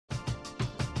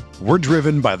We're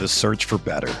driven by the search for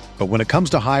better. But when it comes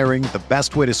to hiring, the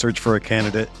best way to search for a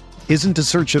candidate isn't to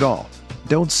search at all.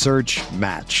 Don't search,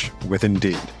 match with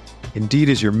Indeed. Indeed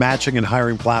is your matching and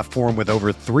hiring platform with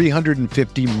over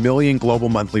 350 million global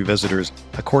monthly visitors,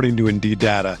 according to Indeed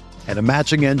data, and a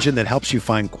matching engine that helps you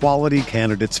find quality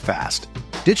candidates fast.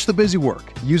 Ditch the busy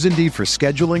work. Use Indeed for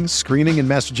scheduling, screening, and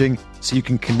messaging so you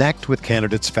can connect with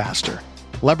candidates faster.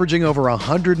 Leveraging over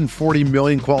 140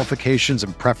 million qualifications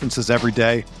and preferences every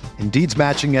day, Indeed's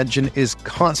matching engine is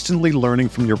constantly learning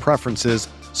from your preferences,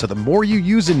 so the more you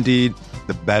use Indeed,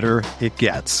 the better it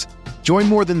gets. Join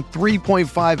more than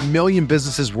 3.5 million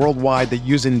businesses worldwide that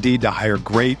use Indeed to hire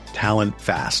great talent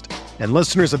fast. And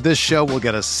listeners of this show will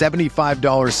get a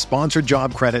 $75 sponsored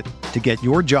job credit to get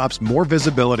your jobs more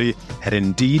visibility at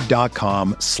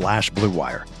Indeed.com/Blue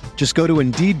Wire. Just go to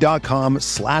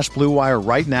Indeed.com/Blue Wire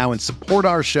right now and support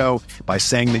our show by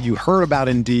saying that you heard about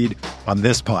Indeed on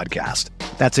this podcast.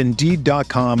 That's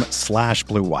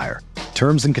Indeed.com/Blue Wire.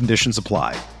 Terms and conditions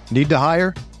apply. Need to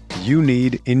hire? You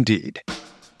need Indeed.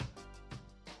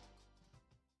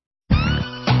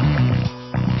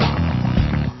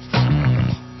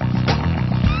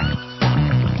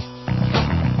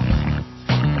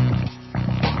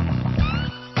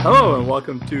 Hello and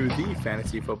welcome to the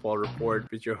Fantasy Football Report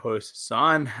with your host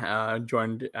San. I'm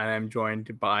joined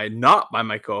not by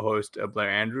my co-host Blair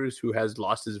Andrews, who has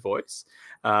lost his voice,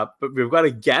 but we've got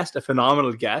a guest, a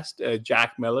phenomenal guest,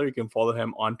 Jack Miller. You can follow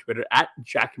him on Twitter at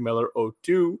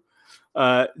JackMiller02.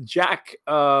 Jack,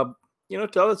 tell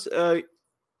us.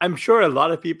 I'm sure a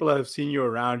lot of people have seen you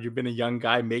around. You've been a young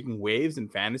guy making waves in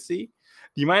fantasy.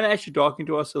 Do you mind actually talking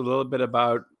to us a little bit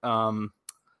about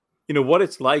what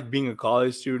it's like being a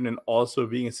college student and also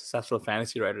being a successful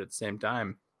fantasy writer at the same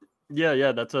time?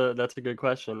 Yeah, that's a good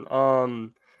question.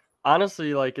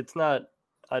 Honestly, like it's not,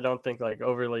 I don't think like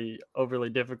overly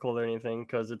difficult or anything,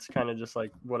 because it's kind of just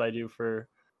like what I do for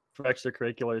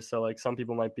extracurriculars. So like some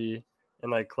people might be in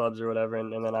like clubs or whatever,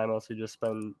 and then I mostly just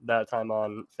spend that time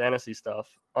on fantasy stuff.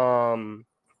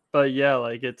 But yeah,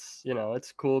 like it's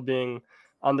cool being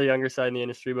on the younger side in the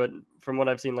industry. But from what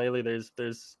I've seen lately,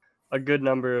 there's a good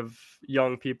number of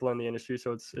young people in the industry,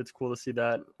 so it's cool to see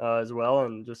that as well.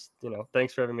 And just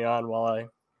thanks for having me on while I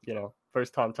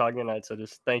first time talking tonight. So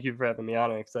just thank you for having me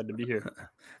on. I'm excited to be here.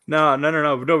 No.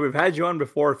 We've had you on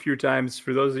before a few times.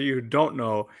 For those of you who don't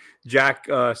know, Jack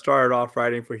started off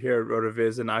writing for here at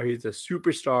RotoViz, and now he's a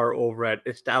superstar over at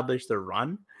Establish the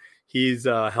Run. He's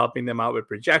helping them out with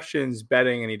projections,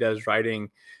 betting, and he does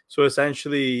writing. So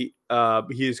essentially,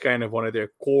 he's kind of one of their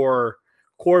core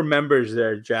members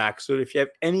there, Jack. So if you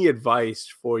have any advice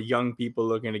for young people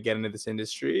looking to get into this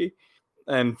industry,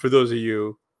 and for those of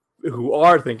you who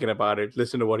are thinking about it,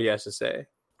 listen to what he has to say.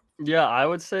 Yeah, I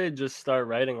would say just start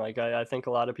writing. Like I think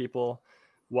a lot of people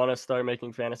want to start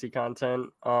making fantasy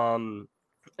content, and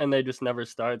they just never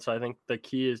start. So I think the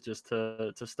key is just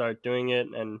to start doing it,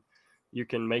 and you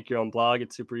can make your own blog.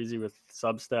 It's super easy with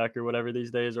Substack or whatever these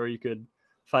days, or you could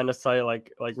find a site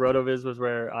like RotoViz was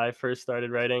where I first started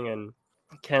writing, and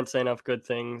can't say enough good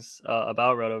things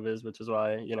about RotoViz, which is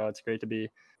why it's great to be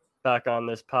back on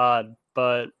this pod.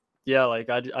 But yeah, like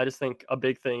I just think a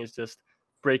big thing is just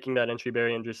breaking that entry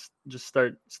barrier and just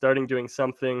starting doing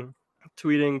something,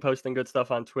 tweeting, posting good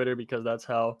stuff on Twitter, because that's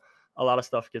how a lot of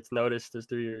stuff gets noticed, is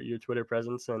through your Twitter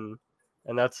presence, and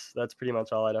that's pretty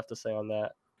much all I'd have to say on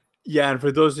that. Yeah, and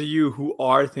for those of you who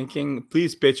are thinking,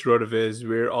 please pitch RotoViz.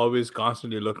 We're always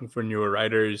constantly looking for newer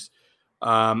writers.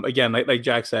 Again, like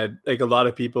Jack said, like a lot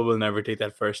of people will never take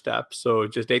that first step. So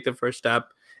just take the first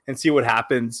step and see what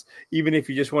happens. Even if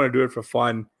you just want to do it for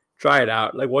fun, try it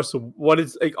out. Like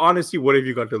honestly, what have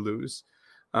you got to lose?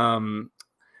 And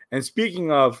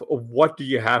speaking of what do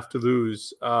you have to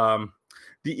lose? The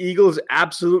Eagles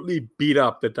absolutely beat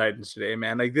up the Titans today,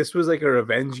 man. Like this was like a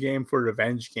revenge game for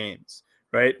revenge games,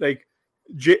 right? Like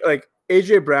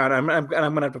AJ Brown, I'm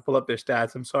gonna have to pull up their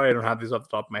stats. I'm sorry I don't have these off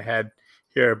the top of my head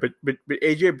here, but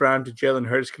AJ Brown to Jalen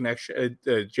Hurts connection,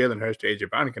 Jalen Hurts to AJ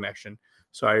Brown connection.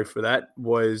 Sorry for that.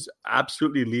 Was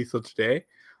absolutely lethal today.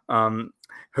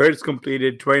 Hurts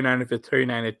completed 29 of his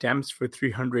 39 attempts for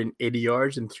 380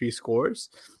 yards and 3 scores.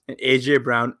 And AJ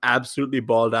Brown absolutely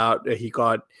balled out. He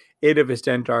got 8 of his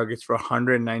 10 targets for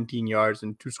 119 yards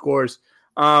and 2 scores.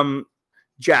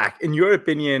 Jack, in your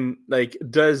opinion, like,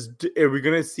 are we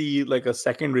gonna see like a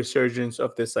second resurgence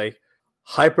of this like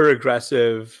hyper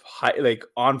aggressive,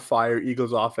 on fire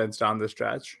Eagles offense down the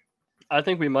stretch? I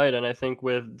think we might, and I think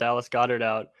with Dallas Goedert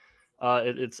out,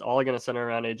 it's all going to center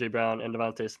around AJ Brown and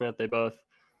Devontae Smith. They both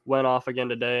went off again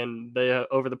today, and they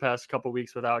over the past couple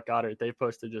weeks without Goedert, they've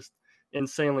posted just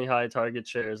insanely high target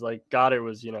shares. Like Goedert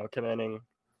was, commanding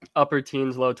upper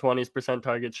teens, low 20s%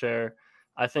 target share.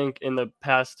 I think in the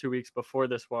past 2 weeks before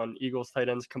this one, Eagles tight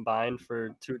ends combined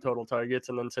for 2 total targets.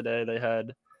 And then today they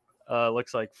had,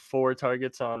 looks like 4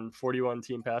 targets on 41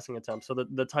 team passing attempts. So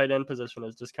the tight end position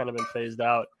has just kind of been phased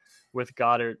out with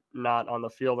Goddard not on the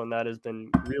field. And that has been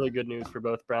really good news for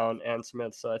both Brown and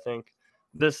Smith. So I think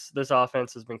this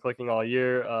offense has been clicking all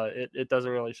year. It doesn't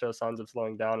really show signs of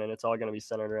slowing down, and it's all going to be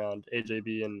centered around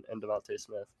AJB and DeVonta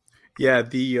Smith. Yeah,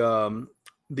 the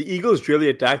Eagles really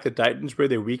attack the Titans where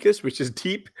they're weakest, which is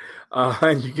deep,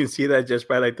 and you can see that just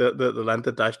by like the length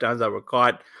of touchdowns that were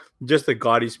caught. Just the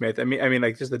Gotti Smith. I mean,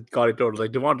 like just the Gotti total.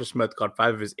 Like DeVonta Smith got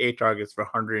 5 of his 8 targets for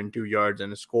 102 yards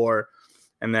and a score,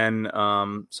 and then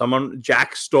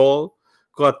Jack Stoll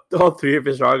got all 3 of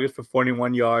his targets for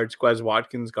 41 yards. Quez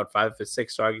Watkins got 5 of his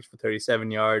 6 targets for 37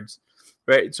 yards.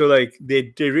 Right, so like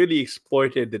they really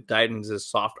exploited the Titans'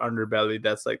 soft underbelly.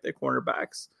 That's like their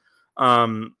cornerbacks.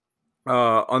 On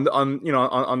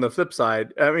the flip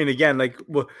side, I mean, again, like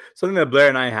something that Blair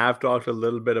and I have talked a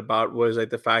little bit about was like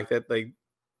the fact that like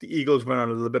the Eagles went on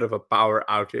a little bit of a power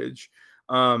outage.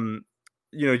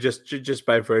 Just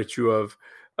by virtue of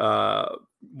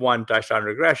one touchdown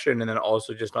regression, and then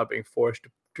also just not being forced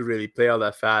to really play all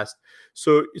that fast.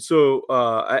 So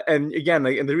and again,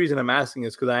 like, and the reason I'm asking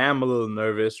is because I am a little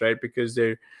nervous, right? Because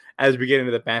as we get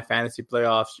into the fantasy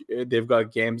playoffs, they've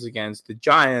got games against the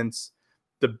Giants,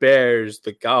 the Bears,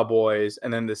 the Cowboys,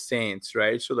 and then the Saints,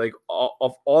 right? So like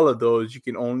of all of those, you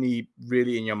can only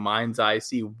really in your mind's eye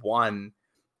see one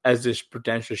as this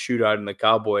potential shootout in the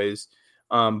Cowboys.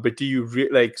 But do you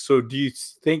do you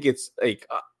think it's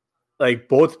like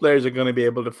both players are going to be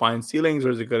able to find ceilings,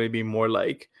 or is it going to be more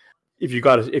like if you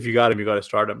got him, you got to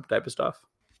start him type of stuff?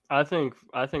 I think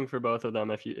for both of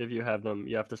them, if you have them,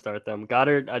 you have to start them.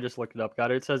 Goddard, I just looked it up.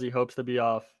 Goddard says he hopes to be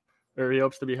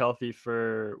healthy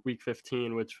for week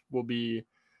 15, which will be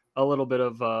a little bit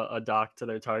of a dock to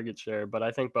their target share. But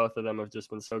I think both of them have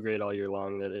just been so great all year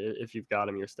long that if you've got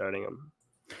them, you're starting them.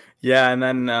 Yeah, and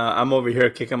then I'm over here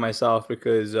kicking myself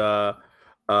because I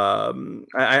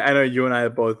know you and I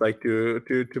both like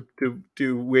to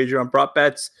wager on prop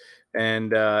bets,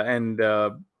 and 10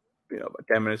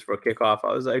 minutes for a kickoff,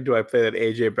 I was like, do I play that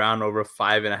AJ Brown over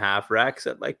 5.5 racks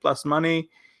at like plus money?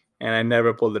 And I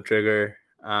never pulled the trigger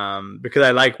because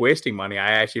I like wasting money.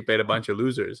 I actually played a bunch of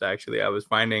losers. Actually, I was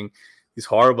finding these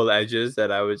horrible edges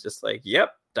that I was just like,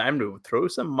 yep, time to throw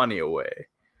some money away.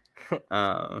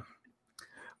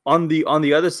 On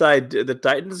the other side, the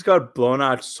Titans got blown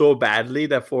out so badly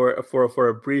that for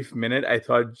a brief minute, I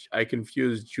thought I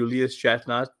confused Julius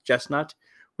Chestnut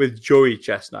with Joey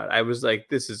Chestnut. I was like,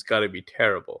 this has got to be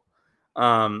terrible.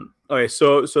 Okay,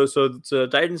 so the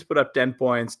Titans put up 10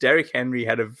 points. Derrick Henry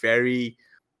had a really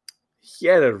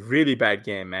bad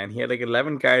game, man. He had like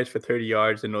 11 carries for 30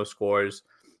 yards and no scores.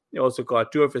 He also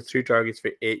got 2 of his 3 targets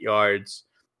for 8 yards.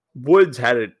 Woods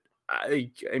had it. I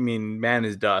mean, man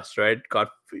is dust, right? Got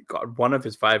 1 of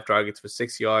his 5 targets for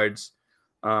 6 yards.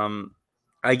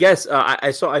 I guess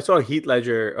I saw Heath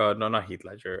Ledger. No, not Heath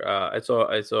Ledger. I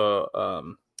saw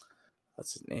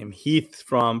what's his name? Heath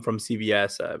from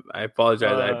CBS. I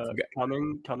apologize.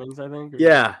 Cummings, I think.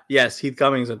 Yeah. Yes, Heath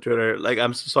Cummings on Twitter. Like,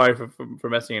 I'm so sorry for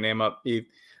messing your name up, Heath.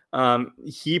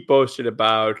 He posted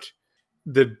about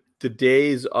the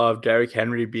days of Derrick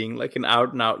Henry being like an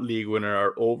out-and-out league winner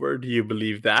are over. Do you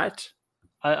believe that?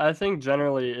 I think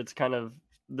generally it's kind of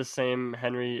the same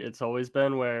Henry it's always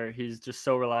been, where he's just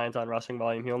so reliant on rushing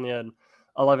volume. He only had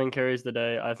 11 carries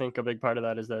today. I think a big part of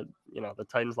that is that, the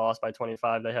Titans lost by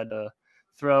 25. They had to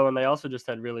throw, and they also just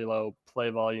had really low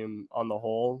play volume on the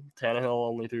whole. Tannehill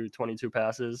only threw 22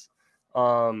 passes.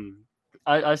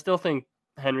 I still think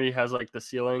Henry has like the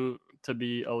ceiling to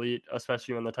be elite,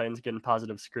 especially when the Titans get in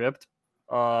positive script.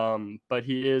 But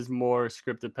he is more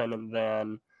script dependent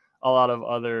than a lot of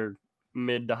other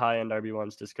mid to high end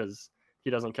RB1s, just because he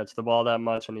doesn't catch the ball that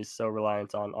much and he's so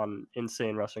reliant on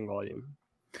insane rushing volume.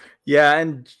 Yeah,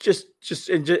 and just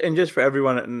for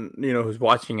everyone who's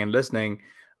watching and listening,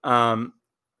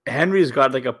 Henry's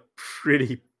got like a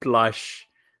pretty plush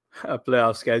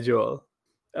playoff schedule.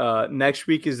 Next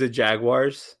week is the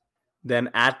Jaguars, then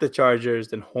at the Chargers,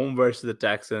 then home versus the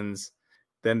Texans,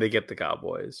 then they get the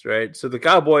Cowboys, right? So the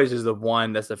Cowboys is the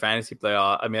one that's the fantasy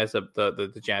playoff. I mean, that's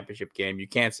the championship game. You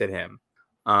can't sit him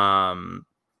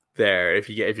there if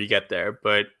you get there.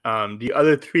 But the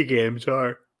other 3 games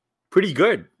are pretty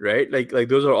good, right? Like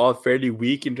those are all fairly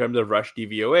weak in terms of rush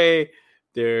DVOA.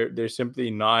 They're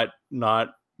simply not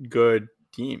good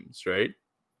teams, right?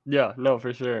 Yeah, no,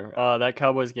 for sure. That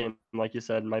Cowboys game, like you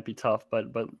said, might be tough, but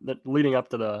leading up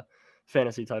to the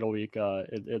fantasy title week,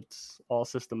 it's all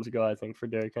systems go, I think, for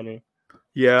Derrick Henry.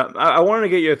 Yeah, I wanted to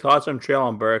get your thoughts on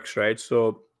Treylon Burks, right?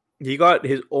 So he got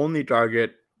his only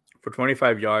target for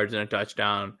 25 yards and a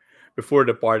touchdown before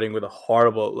departing with a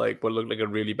horrible, like what looked like a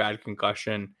really bad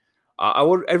concussion. I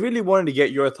really wanted to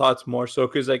get your thoughts more so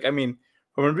because, like, I mean,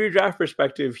 from a redraft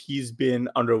perspective, he's been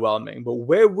underwhelming. But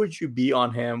where would you be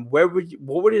on him? What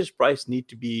would his price need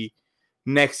to be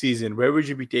next season? Where would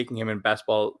you be taking him in best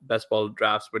ball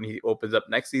drafts when he opens up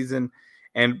next season?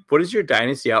 And what is your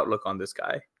dynasty outlook on this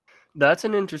guy? That's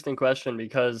an interesting question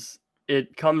because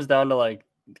it comes down to like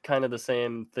kind of the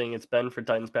same thing it's been for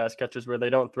Titans pass catchers where they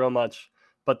don't throw much,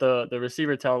 but the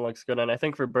receiver talent looks good. And I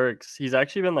think for Burks, he's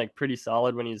actually been like pretty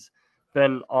solid when he's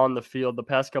been on the field. The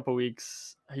past couple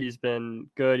weeks, he's been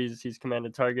good. He's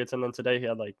commanded targets, and then today he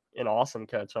had like an awesome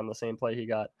catch on the same play he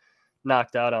got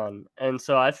knocked out on. And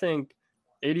so I think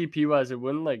ADP wise, it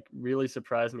wouldn't like really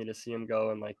surprise me to see him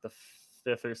go in like the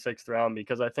fifth or sixth round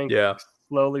because I think Yeah.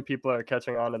 slowly people are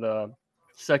catching on to the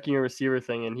second year receiver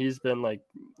thing, and he's been like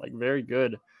very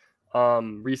good.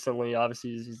 Recently,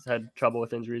 obviously he's had trouble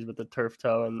with injuries with the turf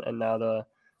toe and now the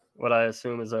what I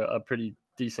assume is a pretty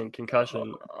decent concussion.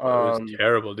 It was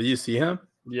terrible. Did you see him?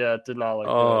 Yeah, it did not look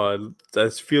good. Oh,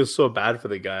 that feels so bad for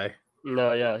the guy.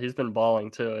 No, yeah, he's been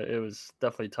balling too. It was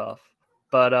definitely tough.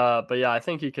 But yeah, I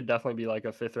think he could definitely be like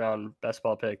a fifth round best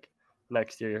ball pick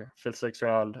next year, fifth, sixth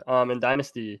round. In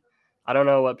Dynasty, I don't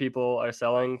know what people are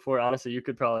selling for. Honestly, you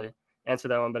could probably answer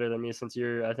that one better than me since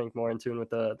you're, I think, more in tune with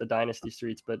the Dynasty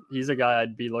streets. But he's a guy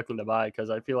I'd be looking to buy because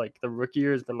I feel like the rookie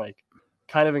year has been like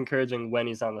kind of encouraging when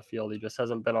he's on the field. He just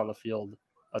hasn't been on the field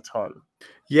a ton.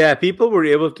 Yeah, people were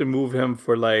able to move him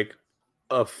for like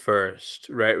a first,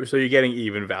 right? So you're getting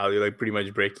even value, like pretty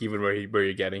much break even where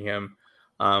you're getting him.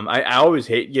 I always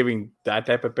hate giving that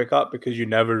type of pickup because you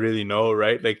never really know,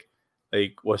 right? Like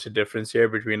what's the difference here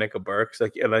between like a Burks,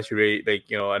 like unless you really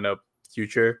like in a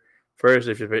future first,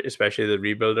 especially the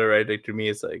rebuilder, right? Like to me,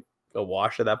 it's like a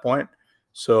wash at that point.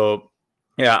 So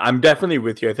yeah, I'm definitely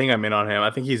with you. I think I'm in on him. I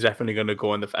think he's definitely going to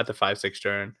go at the 5-6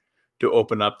 turn to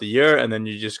open up the year, and then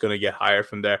you're just going to get higher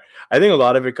from there. I think a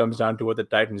lot of it comes down to what the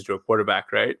Titans do at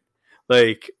quarterback, right?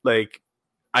 Like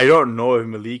I don't know if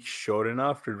Malik showed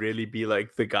enough to really be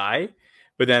like the guy.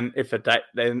 But then if and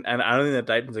I don't think the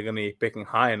Titans are going to be picking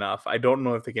high enough. I don't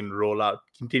know if they can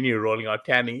continue rolling out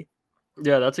Tanny.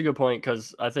 Yeah, that's a good point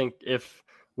because I think if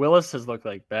Willis has looked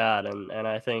like bad, and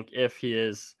I think if he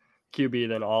is QB,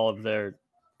 then all of their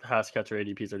pass catcher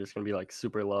ADPs are just going to be like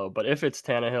super low. But if it's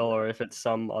Tannehill or if it's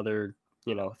some other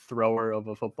thrower of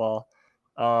a football,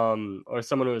 or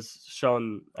someone who has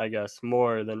shown, I guess,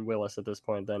 more than Willis at this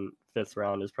point, then fifth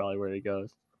round is probably where he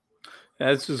goes.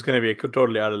 That's just going to be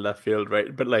totally out of left field,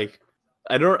 right? But like,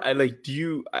 I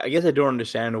guess I don't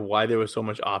understand why there was so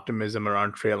much optimism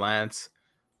around Trey Lance.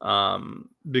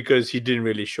 Because he didn't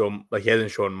really show, like he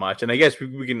hasn't shown much, and I guess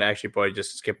we can actually probably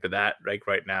just skip to that right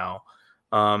now.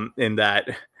 In that,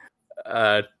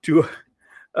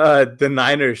 the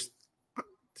Niners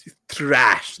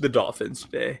thrashed the Dolphins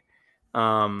today,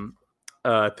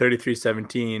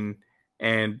 33-17,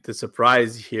 and the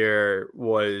surprise here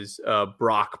was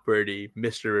Brock Purdy,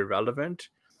 Mr. Irrelevant,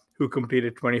 who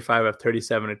completed 25 of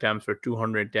 37 attempts for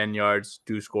 210 yards,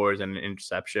 2 scores, and an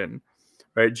interception.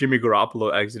 Right, Jimmy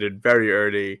Garoppolo exited very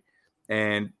early,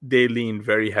 and they leaned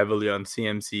very heavily on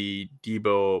CMC,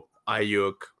 Debo,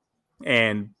 Ayuk,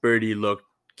 and Birdie looked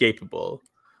capable.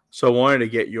 So I wanted to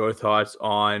get your thoughts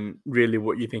on really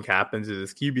what you think happens in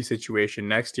this QB situation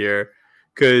next year,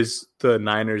 because the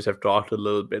Niners have talked a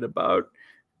little bit about,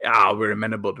 we're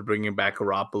amenable to bringing back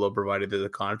Garoppolo provided there's a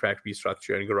contract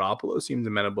restructure, and Garoppolo seems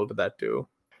amenable to that too.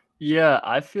 Yeah,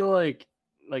 I feel like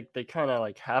they kind of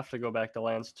like have to go back to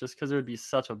Lance just because it would be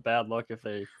such a bad look if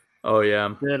they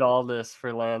did all this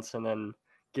for Lance and then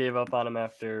gave up on him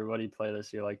after what he played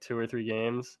this year, like 2 or 3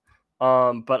 games.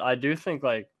 But I do think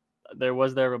like there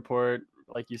was their report,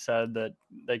 like you said, that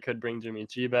they could bring Jimmy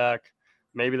G back.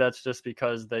 Maybe that's just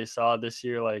because they saw this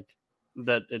year like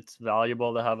that it's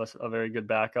valuable to have a very good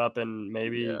backup, and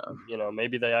maybe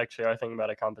maybe they actually are thinking about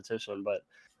a competition. But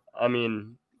I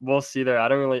mean, we'll see there. I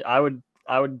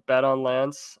would bet on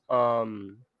Lance. I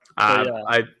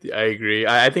agree.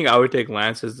 I think I would take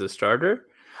Lance as the starter.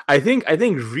 I think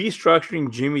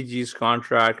restructuring Jimmy G's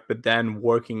contract, but then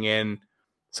working in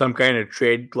some kind of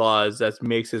trade clause that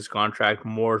makes his contract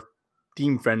more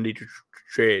team friendly to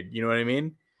trade. You know what I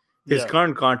mean? His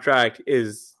current contract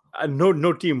is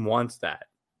no team wants that.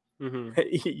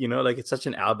 Mm-hmm. Like it's such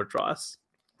an albatross.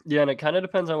 Yeah, and it kind of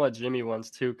depends on what Jimmy wants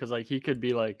too, because like he could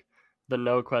be like the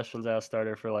no questions asked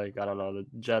starter for like I don't know the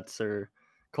Jets or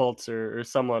Colts or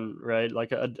someone, right?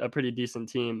 Like a pretty decent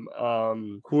team.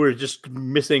 Who are just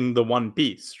missing the one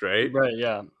piece, right? Right,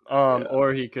 yeah. Yeah.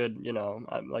 Or he could,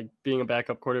 like being a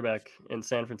backup quarterback in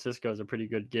San Francisco is a pretty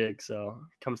good gig. So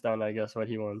it comes down to, I guess, what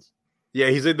he wants. Yeah,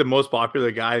 he's like the most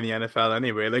popular guy in the NFL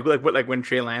anyway. Like when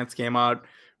Trey Lance came out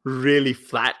really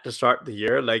flat to start the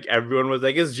year, like everyone was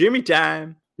like, "It's Jimmy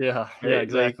time." Yeah, yeah, Right?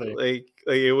 exactly. Like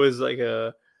it was like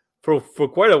a for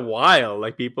quite a while,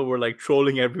 like people were like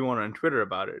trolling everyone on Twitter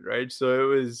about it, right? So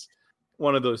it was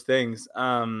one of those things.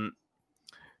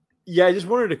 Yeah, I just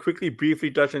wanted to quickly,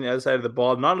 briefly touch on the other side of the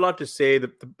ball. Not a lot to say.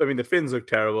 I mean, the Finns look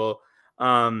terrible.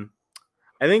 I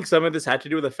think some of this had to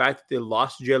do with the fact that they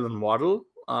lost Jalen Waddle.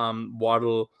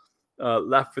 Waddle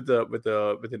left with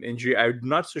an injury. I'm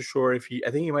not so sure if I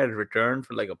think he might have returned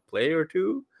for like a play or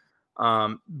two.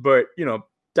 But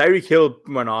Tyreek Hill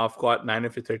went off, got 9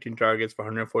 of his 13 targets for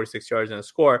 146 yards and a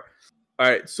score. All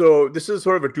right, so this is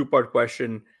sort of a two-part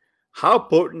question. How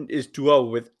potent is Tua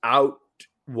without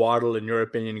Waddle, in your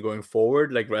opinion, going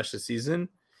forward, like rest of the season?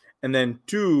 And then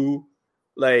two,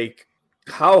 like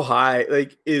how high,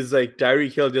 like is like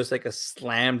Tyreek Hill just like a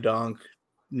slam dunk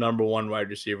number one wide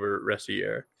receiver rest of the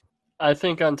year? I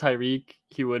think on Tyreek,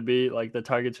 he would be like the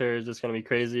target share is just going to be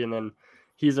crazy, and then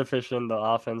he's efficient. The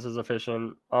offense is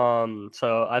efficient.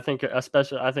 So I think,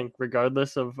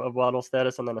 regardless of Waddle's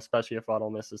status, and then especially if Waddle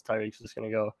misses, Tyreek's just going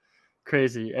to go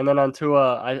crazy. And then on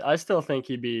Tua, I still think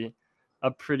he'd be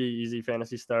a pretty easy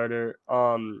fantasy starter.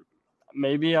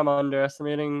 Maybe I'm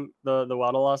underestimating the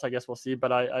Waddle loss. I guess we'll see.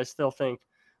 But I still think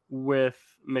with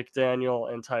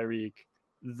McDaniel and Tyreek,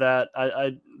 that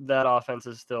that offense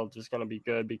is still just going to be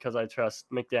good because I trust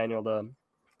McDaniel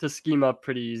to scheme up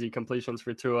pretty easy completions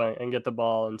for Tua and get the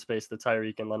ball in space to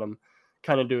Tyreek and let him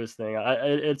kind of do his thing.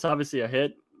 It's obviously a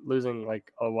hit losing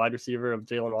like a wide receiver of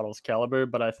Jalen Waddle's caliber,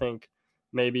 but I think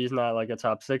maybe he's not like a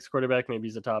top 6 quarterback, maybe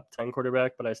he's a top 10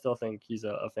 quarterback, but I still think he's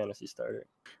a fantasy starter.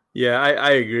 Yeah,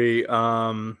 I agree.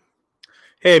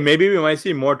 Hey, maybe we might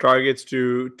see more targets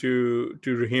to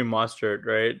Raheem Mostert,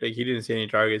 right? Like he didn't see any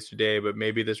targets today, but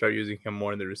maybe they start using him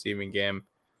more in the receiving game.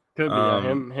 Could be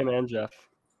him and Jeff.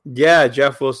 Yeah,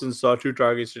 Jeff Wilson saw 2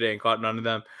 targets today and caught none of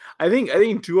them. I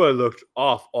think Tua looked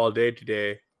off all day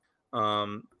today.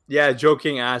 Yeah, Joe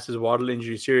King asked, is Waddle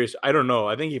injury serious? I don't know.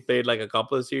 I think he played like a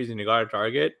couple of series and he got a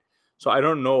target. So I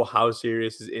don't know how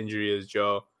serious his injury is,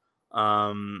 Joe.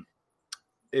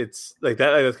 It's like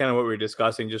that. That's kind of what we're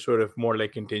discussing, just sort of more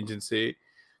like contingency.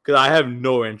 Because I have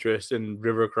no interest in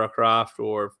River Cracraft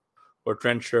or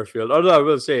Trent Sherfield. Although I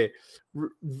will say,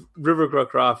 River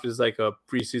Cracraft is like a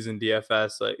preseason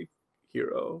DFS like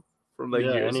hero from like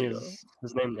years ago.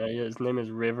 His name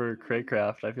is River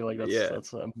Cracraft. I feel like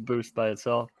that's a boost by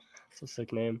itself. It's a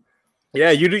sick name.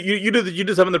 Yeah, you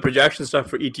do some of the projection stuff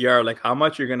for ETR. Like how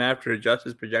much you're gonna have to adjust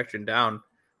his projection down.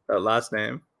 That last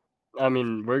name. I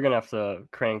mean, we're gonna have to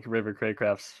crank River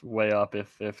Cracraft's way up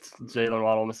if Jalen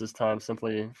Waddle misses time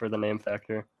simply for the name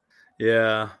factor.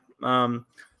 Yeah.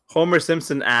 Homer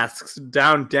Simpson asks,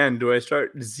 down 10, do I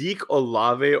start Zeke,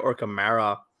 Olave, or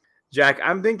Kamara? Jack,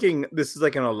 I'm thinking this is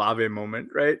like an Olave moment,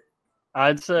 right?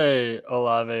 I'd say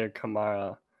Olave or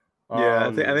Kamara. Yeah,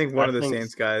 I think one of the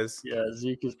Saints guys. Yeah,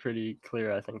 Zeke is pretty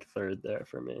clear. I think third there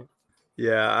for me.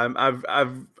 Yeah,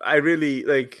 I really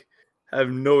like have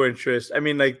no interest. I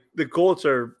mean, like the Colts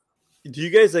are. Do you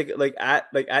guys like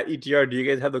at ETR? Do you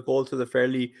guys have the Colts as a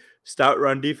fairly stout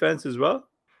run defense as well?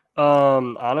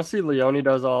 Honestly, Leone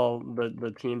does all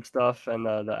the team stuff and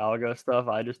the algo stuff.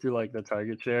 I just do like the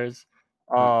target shares,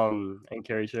 and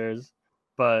carry shares.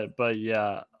 But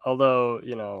yeah, although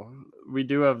we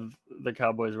do have the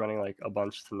Cowboys running like a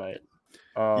bunch tonight.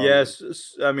 Yes,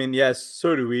 I mean yes,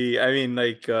 so do we. I mean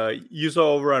like you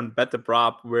saw over on Bet the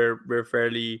Prop, we're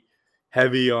fairly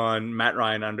heavy on Matt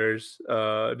Ryan unders.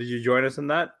 Did you join us in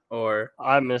that or?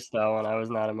 I missed that one. I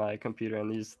was not at my computer,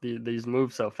 and these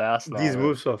move so fast now. These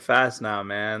move so fast now,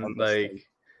 man. Like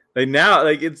now,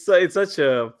 like it's such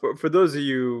a for those of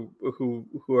you who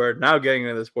are now getting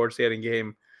into the sports betting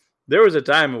game. There was a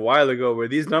time a while ago where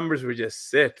these numbers would just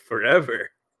sit forever.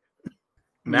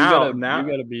 Now you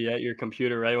gotta be at your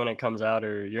computer right when it comes out,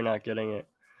 or you're not getting it.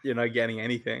 You're not getting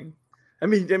anything. I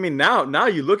mean now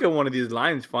you look at one of these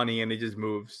lines funny and it just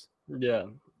moves. Yeah.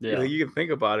 Like, you can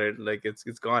think about it, like it's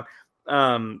gone.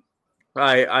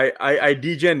 I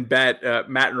degen bet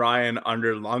Matt Ryan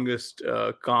under longest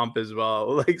comp as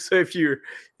well. Like so,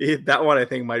 if that one I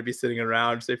think might be sitting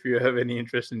around. So if you have any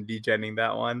interest in degenning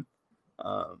that one,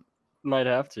 might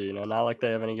have to. Not like they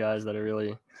have any guys that are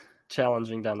really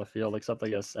challenging down the field, except I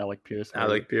guess Alec Pierce. Maybe.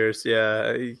 Alec Pierce,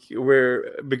 yeah.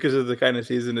 We're because of the kind of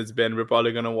season it's been, we're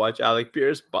probably gonna watch Alec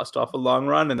Pierce bust off a long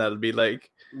run, and that'll be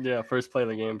like Yeah, first play of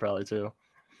the game probably too.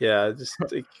 Yeah, just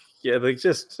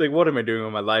like what am I doing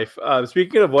with my life?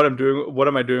 Speaking of what am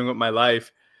I doing with my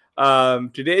life?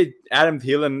 Today Adam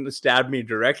Thielen stabbed me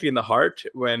directly in the heart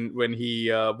when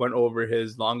he went over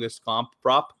his longest comp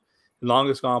prop. The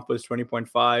longest comp was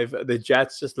 20.5. The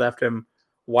Jets just left him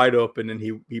wide open, and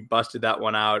he busted that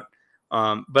one out.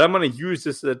 But I'm going to use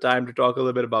this as a time to talk a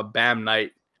little bit about Bam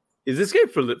Knight. Is this game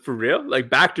for real? Like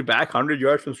back-to-back 100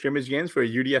 yards from scrimmage games for a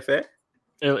UDFA?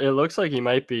 It looks like he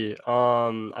might be.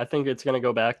 I think it's going to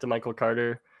go back to Michael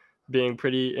Carter being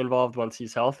pretty involved once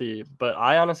he's healthy. But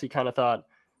I honestly kind of thought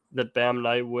that Bam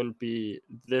Knight wouldn't be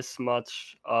this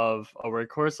much of a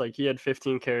workhorse. Like he had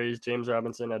 15 carries, James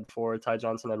Robinson had 4, Ty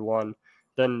Johnson had 1.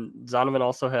 Then Zonovan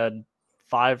also had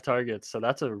 5 targets. So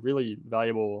that's a really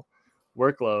valuable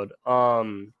workload.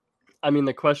 I mean,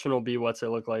 the question will be what's it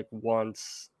look like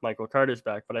once Michael Carter's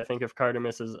back. But I think if Carter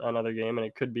misses another game, and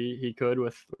he could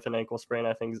with an ankle sprain,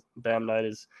 I think Bam Knight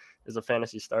is a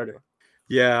fantasy starter.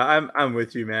 Yeah, I'm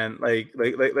with you, man. Like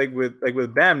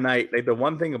with Bam Knight, like the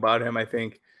one thing about him, I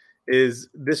think, is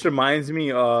this reminds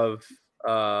me of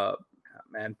Philip.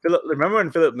 Remember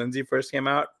when Philip Lindsay first came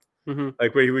out? Mm-hmm.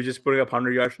 Like where he was just putting up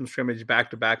 100 yards from scrimmage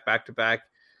back to back.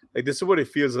 Like this is what it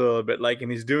feels a little bit like,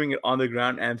 and he's doing it on the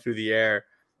ground and through the air.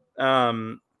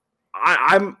 I'm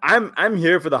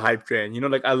here for the hype train. You know,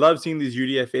 like I love seeing these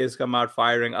UDFAs come out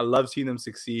firing. I love seeing them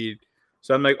succeed.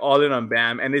 So I'm like all in on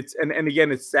Bam. And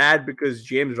again, it's sad because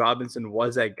James Robinson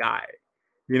was that guy.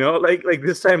 You know, like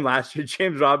this time last year,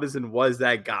 James Robinson was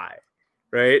that guy,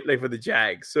 right? Like for the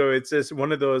Jags. So it's just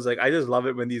one of those, like, I just love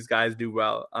it when these guys do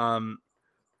well.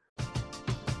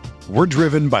 We're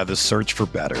driven by the search for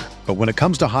better. But when it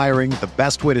comes to hiring, the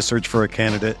best way to search for a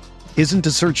candidate isn't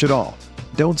to search at all.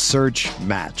 Don't search,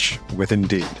 match with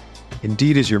Indeed.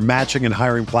 Indeed is your matching and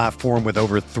hiring platform with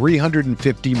over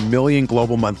 350 million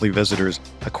global monthly visitors,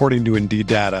 according to Indeed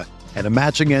data, and a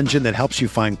matching engine that helps you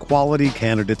find quality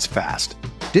candidates fast.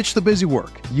 Ditch the busy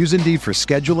work. Use Indeed for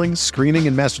scheduling, screening,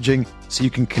 and messaging so you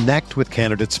can connect with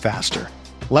candidates faster.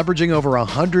 Leveraging over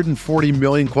 140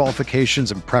 million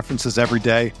qualifications and preferences every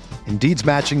day, Indeed's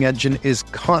matching engine is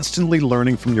constantly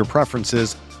learning from your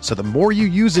preferences, so the more you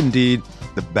use Indeed,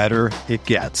 the better it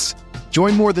gets.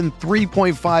 Join more than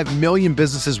 3.5 million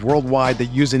businesses worldwide that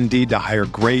use Indeed to hire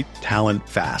great talent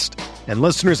fast. And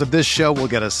listeners of this show will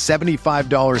get a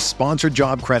 $75 sponsored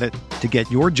job credit to get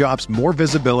your jobs more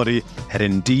visibility at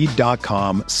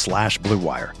Indeed.com/Blue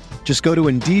Wire. Just go to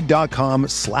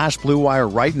Indeed.com/Blue Wire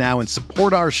right now and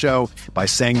support our show by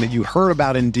saying that you heard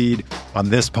about Indeed on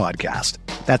this podcast.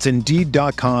 That's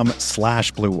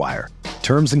Indeed.com/Blue Wire.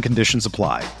 Terms and conditions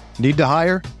apply. Need to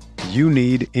hire? You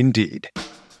need Indeed.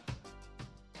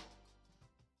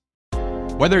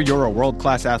 Whether you're a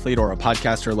world-class athlete or a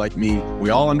podcaster like me, we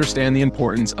all understand the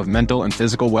importance of mental and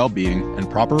physical well-being and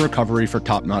proper recovery for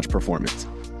top-notch performance.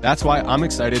 That's why I'm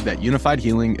excited that Unified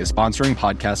Healing is sponsoring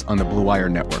podcasts on the Blue Wire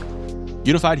Network.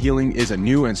 Unified Healing is a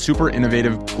new and super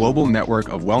innovative global network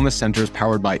of wellness centers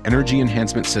powered by Energy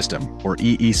Enhancement System, or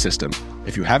EE System.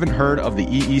 If you haven't heard of the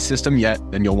EE System yet,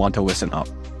 then you'll want to listen up.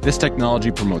 This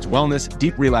technology promotes wellness,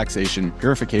 deep relaxation,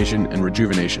 purification, and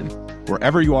rejuvenation.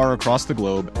 Wherever you are across the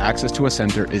globe, access to a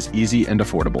center is easy and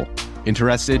affordable.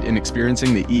 Interested in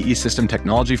experiencing the EE System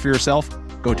technology for yourself?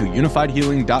 Go to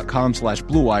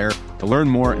unifiedhealing.com/Blue Wire to learn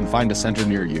more and find a center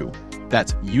near you.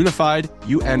 That's unified,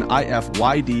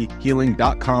 UNIFYD,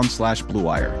 healing.com/Blue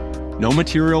Wire. No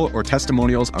material or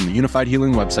testimonials on the Unified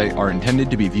Healing website are intended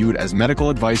to be viewed as medical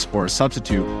advice or a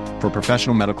substitute for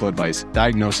professional medical advice,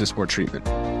 diagnosis, or treatment.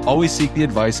 Always seek the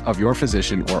advice of your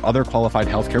physician or other qualified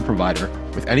healthcare provider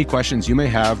with any questions you may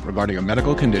have regarding a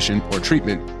medical condition or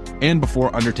treatment and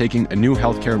before undertaking a new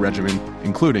healthcare regimen,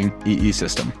 including EE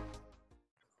System.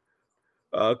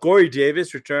 Corey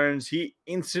Davis returns. He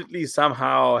instantly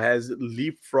somehow has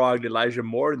leapfrogged Elijah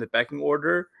Moore in the pecking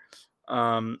order.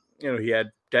 He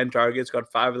had 10 targets,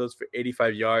 got 5 of those for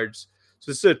 85 yards.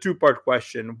 So this is a two-part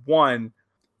question. One,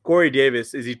 Corey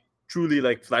Davis, is he truly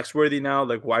like flex worthy now?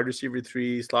 Like wide receiver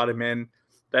 3, slot him in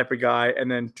type of guy.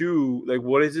 And then 2, like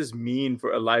what does this mean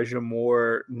for Elijah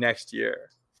Moore next year?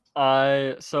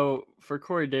 So for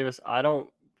Corey Davis, I don't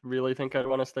really think I'd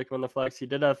want to stick him in the flex. He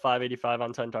did have 585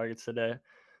 on 10 targets today,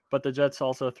 but the Jets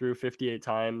also threw 58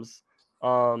 times,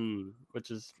 which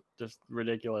is just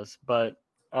ridiculous. But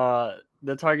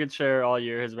the target share all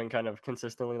year has been kind of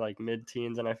consistently like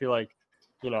mid-teens, and I feel like,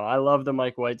 I love the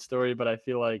Mike White story, but I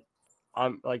feel like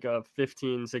I'm like a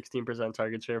 15-16%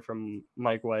 target share from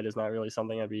Mike White is not really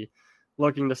something I'd be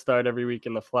looking to start every week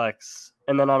in the flex.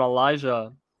 And then on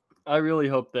Elijah, I really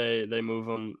hope they move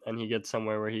him and he gets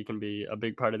somewhere where he can be a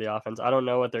big part of the offense. I don't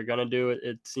know what they're gonna do.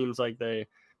 It seems like they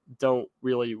don't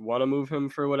really want to move him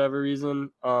for whatever reason.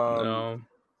 No.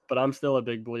 But I'm still a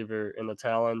big believer in the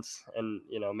talents, and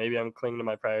maybe I'm clinging to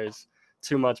my priors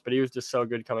too much. But he was just so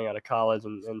good coming out of college,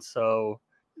 and so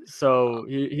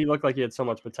he looked like he had so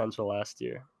much potential last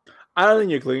year. I don't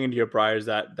think you're clinging to your priors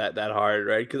that hard,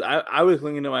 right? Because I was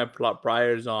clinging to my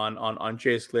priors on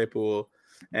Chase Claypool,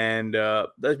 and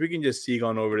we can just see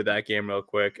on over to that game real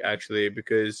quick, actually,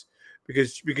 because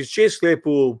Chase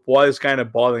Claypool was kind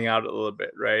of balling out a little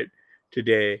bit, right,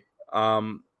 today,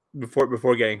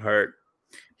 before getting hurt.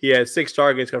 He had 6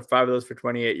 targets, got 5 of those for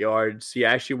 28 yards. He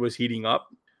actually was heating up.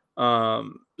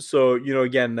 So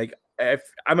again, like, if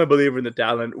I'm a believer in the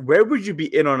talent, where would you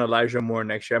be in on Elijah Moore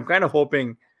next year? I'm kind of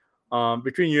hoping.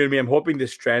 Between you and me, I'm hoping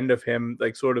this trend of him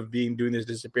like sort of doing this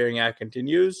disappearing act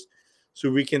continues,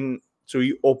 so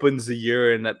he opens the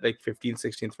year in that like 15th,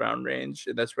 16th round range,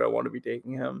 and that's where I want to be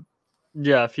taking him.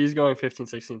 Yeah, if he's going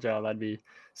 15th, 16th round, that'd be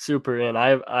super in.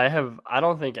 I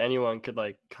don't think anyone could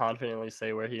like confidently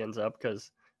say where he ends up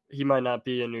because he might not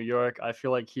be in New York. I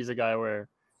feel like he's a guy where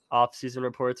off-season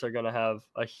reports are going to have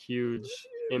a huge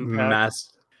impact.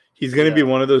 He's going to be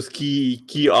one of those key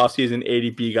offseason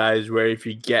ADP guys where if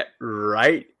you get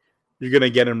right, you're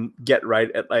going to get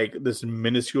right at like this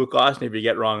minuscule cost. And if you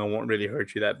get wrong, it won't really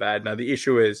hurt you that bad. Now, the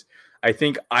issue is, I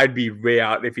think I'd be way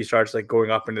out if he starts like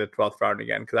going up into the 12th round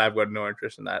again, because I've got no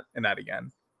interest in that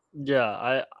again.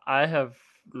 Yeah, I have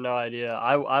no idea.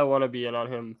 I want to be in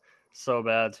on him so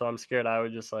bad, so I'm scared I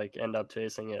would just like end up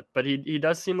chasing it. But he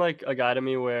does seem like a guy to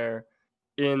me where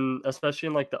especially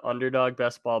in like the underdog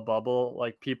best ball bubble,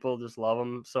 like people just love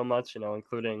him so much,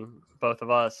 including both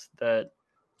of us, that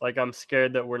like I'm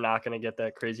scared that we're not going to get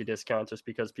that crazy discount just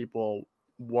because people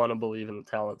want to believe in the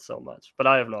talent so much. But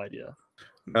I have no idea.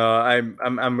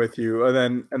 I'm with you.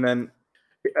 And then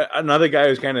another guy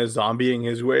who's kind of zombieing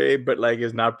his way, but like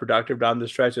is not productive down the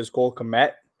stretch is Cole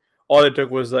Kmet. All it took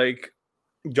was like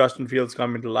Justin Fields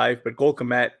coming to life, but Cole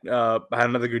Kmet had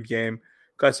another good game.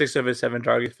 Got 6 of his 7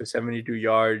 targets for 72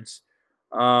 yards.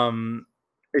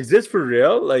 Is this for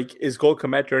real? Like, is Cole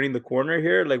Kmet turning the corner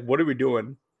here? Like, what are we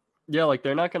doing? Yeah, like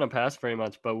they're not going to pass very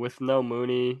much, but with no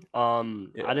Mooney, I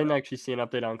didn't actually see an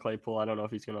update on Claypool. I don't know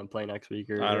if he's going to play next week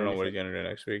or I don't know what he's going to do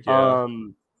next week. Yeah.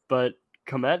 But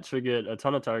Kmet should get a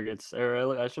ton of targets,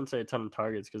 or I shouldn't say a ton of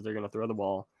targets because they're going to throw the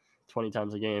ball 20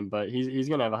 times a game, but he's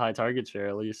going to have a high target share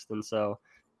at least, and so.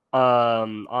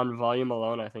 On volume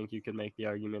alone, I think you could make the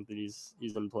argument that he's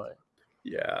in play.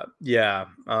 Yeah.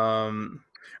 On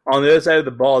the other side of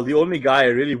the ball, the only guy I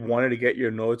really wanted to get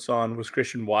your notes on was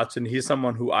Christian Watson. He's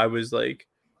someone who I was like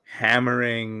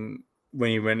hammering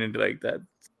when he went into like that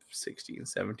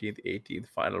 16th, 17th, 18th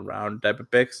final round type of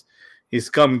picks. He's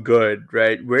come good,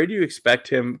 right? Where do you expect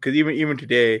him? Because even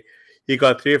today, he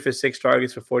got 3 of his 6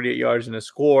 targets for 48 yards and a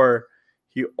score.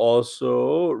 He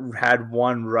also had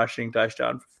 1 rushing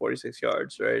touchdown for 46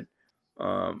 yards, right?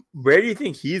 Where do you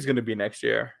think he's going to be next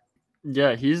year?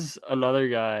 Yeah, he's another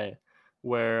guy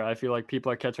where I feel like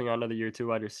people are catching on to the year 2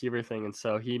 wide receiver thing, and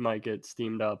so he might get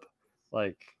steamed up.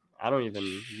 Like, I don't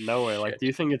even know where. Like, do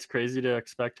you think it's crazy to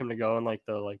expect him to go in at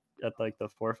the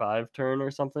 4-5 turn or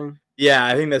something? Yeah,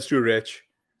 I think that's too rich.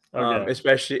 Okay.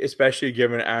 Especially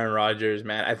given Aaron Rodgers,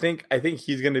 man. I think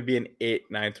he's going to be an 8th,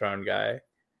 9th round guy.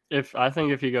 If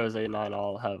he goes 8-9,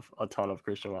 I'll have a ton of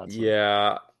Christian Watson.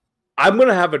 Yeah, I'm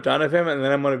gonna have a ton of him, and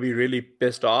then I'm gonna be really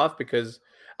pissed off because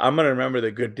I'm gonna remember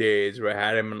the good days where I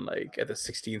had him in like at the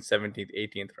 16th, 17th,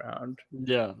 18th round.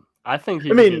 Yeah, I think he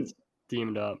gets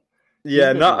steamed up.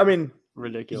 Yeah,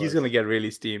 ridiculous. He's gonna get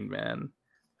really steamed, man.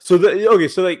 So let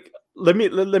me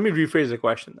rephrase the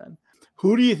question then.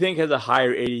 Who do you think has a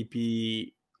higher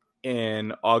ADP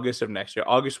in August 1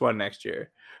 next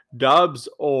year, Doubs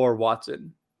or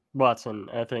Watson? Watson,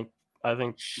 I think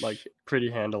like pretty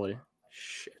handily.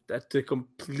 Shit, that's a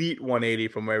complete 180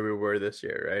 from where we were this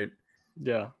year, right?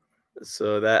 Yeah.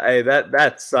 So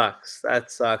that sucks. That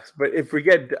sucks. But if we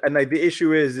get, and like the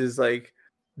issue is like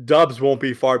Doubs won't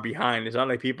be far behind. It's not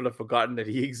like people have forgotten that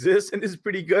he exists and is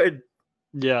pretty good.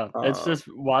 Yeah, it's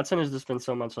just Watson has just been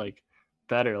so much like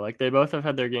better. Like they both have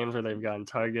had their games where they've gotten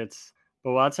targets.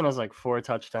 But Watson has like 4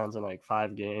 touchdowns in like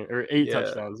 5 games, or 8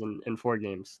 touchdowns in 4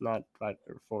 games, not 5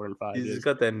 or 4 and 5. He's just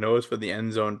got that nose for the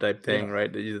end zone type thing, right?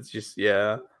 It's just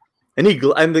And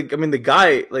the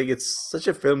guy, like, it's such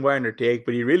a film grinder take,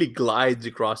 but he really glides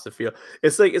across the field.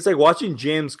 It's like watching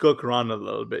James Cook run a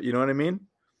little bit. You know what I mean?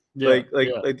 Yeah,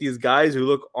 like these guys who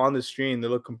look on the screen, they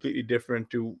look completely different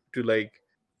to like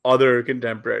other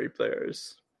contemporary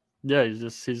players. Yeah,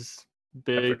 he's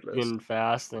big and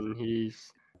fast, and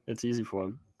it's easy for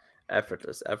him.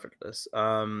 Effortless.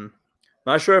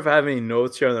 Not sure if I have any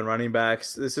notes here on the running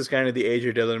backs. This is kind of the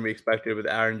AJ Dillon we expected with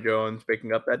Aaron Jones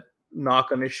picking up that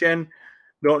knock on his shin.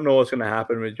 Don't know what's going to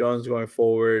happen with Jones going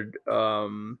forward. I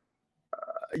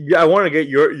want to get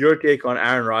your take on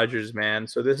Aaron Rodgers, man.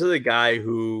 So this is a guy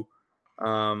who,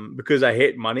 because I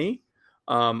hate money,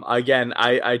 again,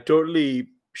 I totally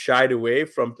shied away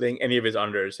from playing any of his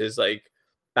unders. His like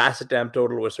pass attempt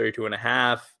total was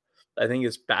 32.5. I think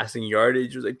his passing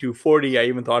yardage was like 240. I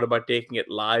even thought about taking it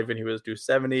live and he was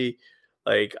 270.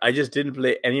 Like, I just didn't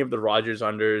play any of the Rodgers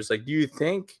unders. Like, do you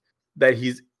think that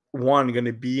he's, one, going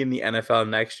to be in the NFL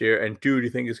next year? And two, do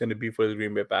you think it's going to be for the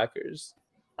Green Bay Packers?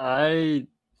 I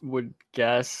would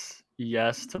guess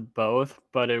yes to both,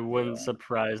 but it wouldn't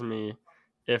surprise me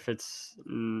if it's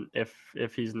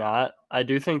if he's not. I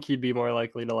do think he'd be more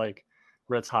likely to like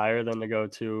retire than to go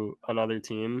to another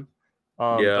team.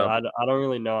 But I don't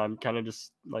really know. I'm kind of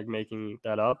just like making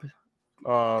that up.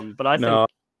 But I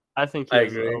think he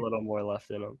has a little more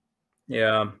left in him.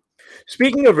 Yeah.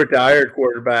 Speaking of retired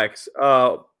quarterbacks,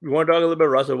 you want to talk a little bit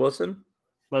about Russell Wilson?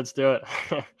 Let's do it.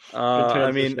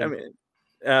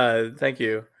 Thank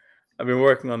you. I've been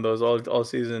working on those all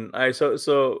season.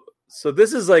 So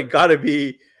this is like gotta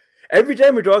be, every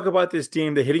time we talk about this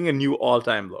team, they're hitting a new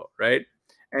all-time low, right?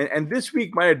 And this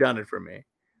week might have done it for me,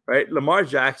 right? Lamar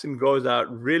Jackson goes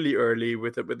out really early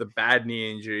with a bad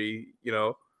knee injury,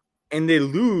 and they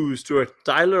lose to a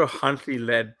Tyler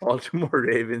Huntley-led Baltimore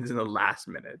Ravens in the last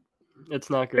minute.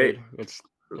 It's not great. Right?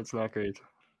 It's not great.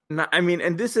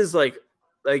 And this is like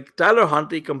Tyler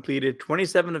Huntley completed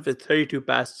 27 of his 32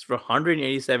 passes for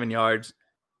 187 yards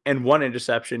and one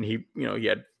interception. He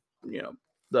had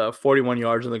the 41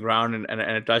 yards on the ground and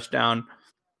a touchdown.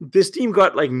 This team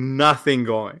got like nothing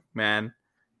going, man,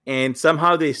 and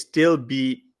somehow they still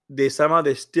beat like the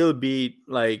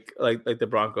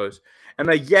Broncos. And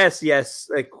like yes,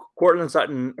 like Courtland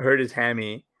Sutton hurt his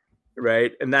hammy,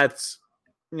 right? And that's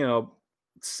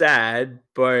sad,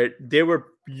 but they were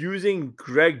using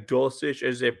Greg Dulcich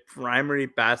as a primary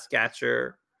pass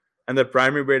catcher and the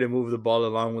primary way to move the ball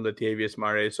along with Latavius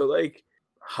Murray. So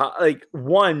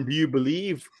one, do you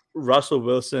believe Russell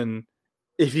Wilson,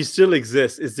 if he still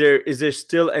exists, is there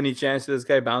still any chance of this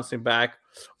guy bouncing back,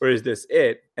 or is this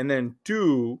it? And then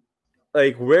two,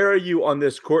 like, where are you on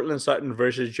this Courtland Sutton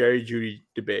versus Jerry Jeudy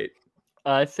debate?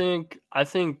 I think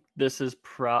this is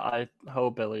I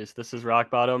hope at least this is rock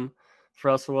bottom for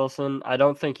Russell Wilson. I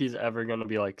don't think he's ever going to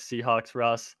be like Seahawks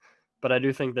Russ, but I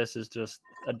do think this is just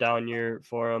a down year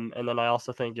for him. And then I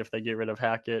also think if they get rid of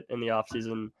Hackett in the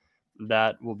offseason,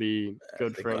 that will be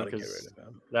good for him because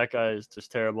that guy is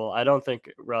just terrible. I don't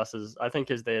think I think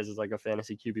his days as like a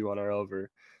fantasy QB1 are over,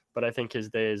 but I think his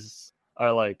days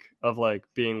are like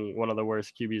being one of the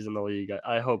worst QBs in the league.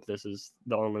 I hope this is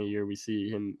the only year we see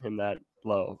him that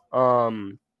low.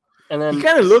 And then he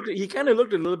kind of looked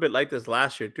a little bit like this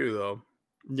last year too, though.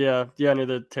 Yeah, near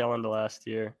the tail end of last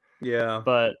year. Yeah,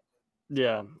 but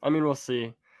yeah, we'll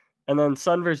see. And then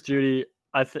Sutton versus Jeudy,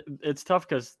 it's tough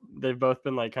because they've both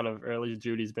been like kind of early.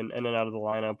 Judy's been in and out of the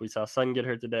lineup. We saw Sutton get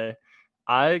hurt today.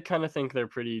 I kind of think they're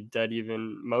pretty dead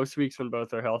even. Most weeks when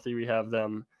both are healthy, we have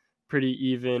them pretty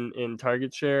even in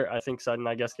target share. I think Sutton,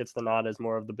 I guess, gets the nod as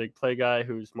more of the big play guy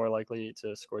who's more likely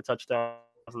to score touchdowns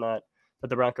than that. But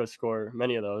the Broncos score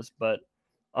many of those. But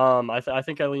I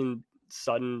think I lean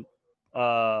Sutton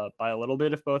by a little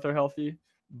bit if both are healthy,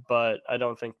 but I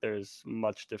don't think there's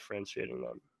much differentiating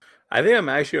them. I think I'm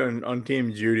actually on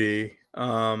Team Jeudy,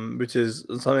 which is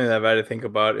something that I've had to think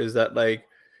about, is that like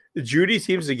Jeudy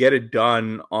seems to get it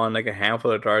done on like a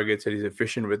handful of targets and he's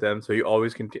efficient with them. So he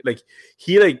always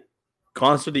he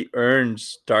constantly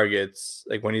earns targets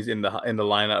like when he's in the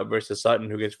lineup versus Sutton,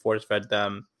 who gets force fed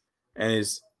them and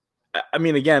is.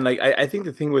 Again, like I think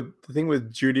the thing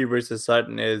with Jeudy versus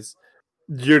Sutton is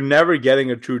you're never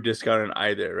getting a true discount in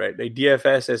either, right? Like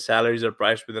DFS says salaries are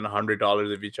priced within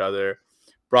 $100 of each other.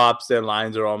 Props, their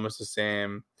lines are almost the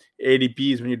same.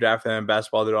 ADPs, when you draft them in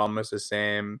basketball, they're almost the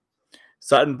same.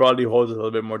 Sutton probably holds a little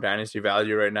bit more dynasty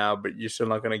value right now, but you're still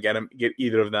not going to get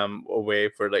either of them away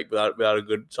for without a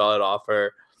good solid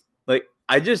offer. Like,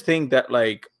 I just think that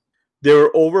like they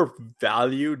were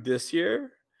overvalued this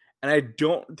year, and I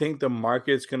don't think the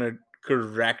market's going to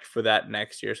correct for that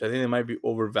next year. So I think they might be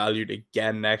overvalued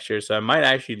again next year. So I might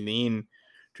actually lean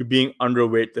to being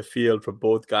underweight the field for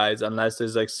both guys, unless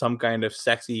there's like some kind of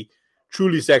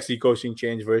truly sexy coaching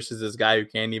change versus this guy who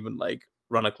can't even like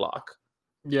run a clock.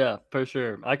 Yeah, for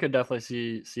sure. I could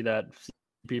definitely see that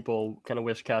people kind of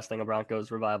wish casting a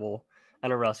Broncos revival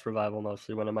and a Russ revival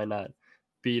mostly when it might not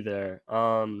be there.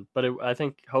 But I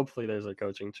think hopefully there's a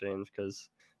coaching change because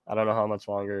I don't know how much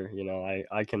longer,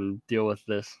 I can deal with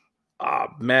this.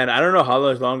 Man, I don't know how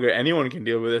much longer anyone can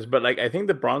deal with this, but like I think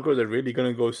the Broncos are really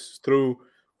going to go through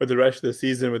with the rest of the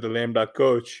season with the lame duck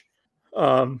coach.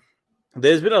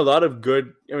 There's been a lot of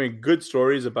good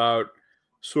stories about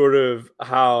sort of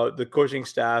how the coaching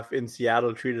staff in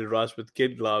Seattle treated Russ with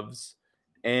kid gloves,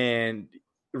 and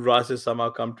Russ has somehow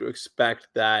come to expect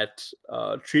that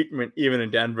treatment even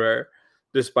in Denver,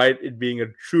 despite it being a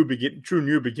true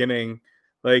new beginning.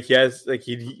 Like he's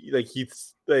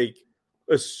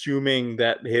assuming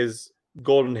that his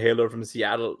golden halo from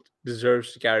Seattle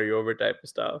deserves to carry over type of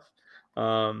stuff.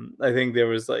 I think there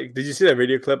was did you see that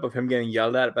video clip of him getting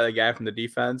yelled at by the guy from the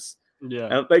defense?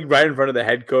 Yeah. And right in front of the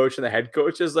head coach, and the head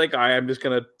coach is like, I'm just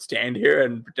going to stand here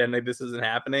and pretend like this isn't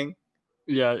happening.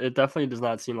 Yeah, it definitely does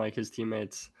not seem like his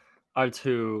teammates are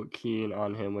too keen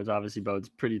on him, which obviously bodes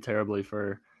pretty terribly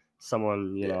for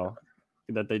someone,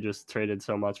 that they just traded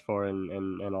so much for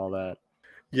and all that.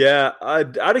 Yeah.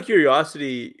 Out of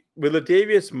curiosity, with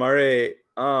Latavius Murray,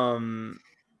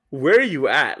 where are you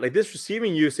at? Like, this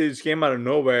receiving usage came out of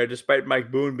nowhere, despite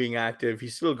Mike Boone being active. He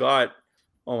still got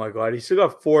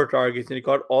 4 targets, and he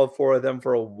caught all 4 of them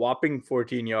for a whopping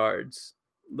 14 yards.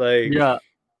 Like, yeah,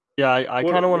 I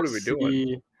kind of want to see.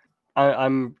 Doing?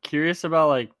 I'm curious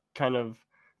about I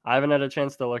haven't had a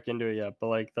chance to look into it yet,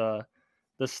 but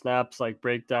the snaps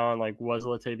breakdown, was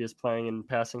Latavius playing in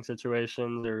passing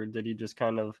situations, or did he just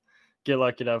kind of get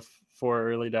lucky enough for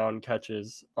early down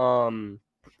catches?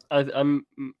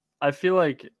 I feel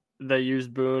like they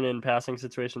used Boone in passing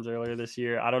situations earlier this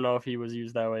year. I don't know if he was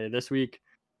used that way this week,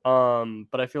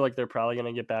 but I feel like they're probably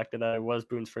going to get back to that. It was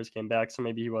Boone's first game back, so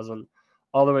maybe he wasn't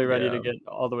all the way ready to get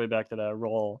all the way back to that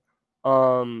role.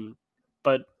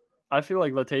 But I feel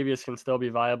like Latavius can still be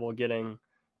viable, getting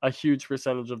a huge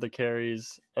percentage of the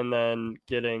carries and then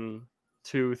getting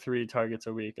 2-3 targets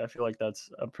a week. I feel like that's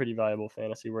a pretty viable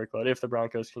fantasy workload if the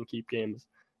Broncos can keep games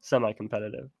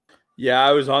semi-competitive. Yeah,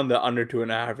 I was on the under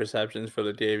 2.5 receptions for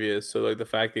Latavius, so the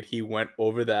fact that he went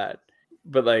over that,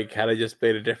 but had I just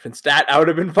played a different stat, I would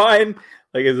have been fine.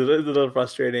 It's a little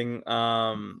frustrating.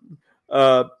 I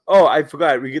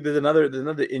forgot. There's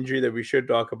another injury that we should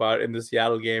talk about in the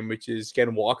Seattle game, which is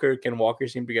Ken Walker. Ken Walker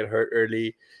seemed to get hurt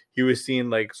early. He was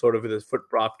seen sort of with his foot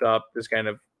propped up, just kind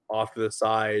of off to the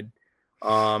side.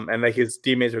 And his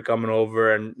teammates were coming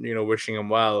over and wishing him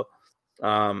well.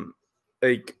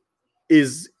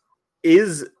 Is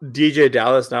DJ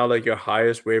Dallas now your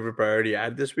highest waiver priority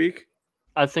ad this week?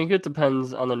 I think it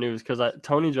depends on the news, because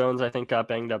Tony Jones I think got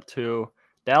banged up too.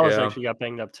 Dallas actually got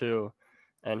banged up too,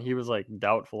 and he was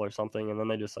doubtful or something, and then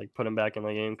they just put him back in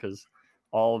the game because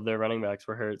all of their running backs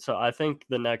were hurt. So I think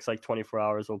the next 24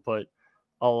 hours will put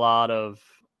a lot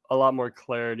more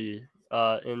clarity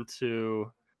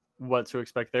into what to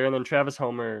expect there. And then Travis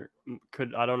Homer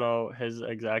I don't know his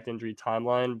exact injury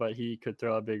timeline, but he could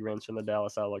throw a big wrench in the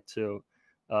Dallas outlook too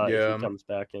if he comes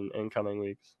back in coming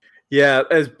weeks. Yeah,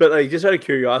 but just out of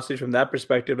curiosity from that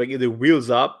perspective, either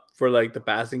wheels up for the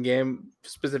passing game,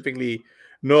 specifically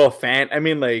Noah Fant. I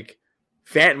mean,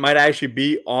 Fant might actually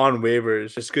be on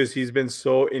waivers just because he's been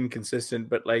so inconsistent.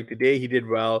 But today he did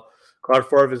well, caught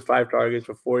 4 of his 5 targets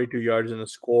for 42 yards and a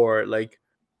score.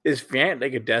 Is Fant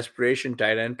a desperation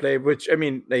tight end play? Which I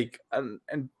mean,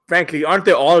 and frankly, aren't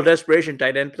they all desperation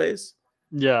tight end plays?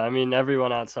 Yeah, I mean,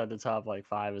 everyone outside the top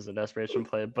 5 is a desperation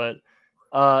play, but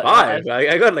 5.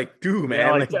 I got 2,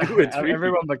 man. 2 or 3.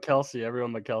 Everyone but Kelsey.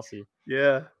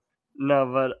 Yeah. No,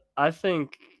 but I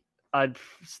think I'd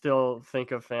still think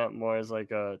of Fant more as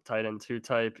a tight end 2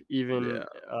 type, even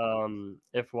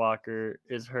if Walker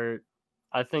is hurt.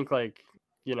 I think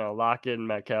Lockett and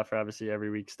Metcalf are obviously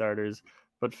every week starters,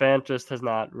 but Fant just has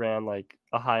not ran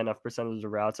a high enough percentage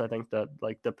of routes, I think, that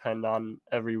depend on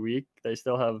every week. They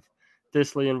still have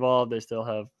Disley involved. They still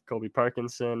have Colby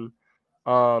Parkinson.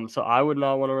 So I would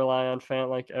not want to rely on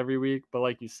Fant every week, but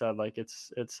like you said,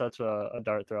 it's such a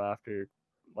dart throw after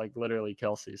literally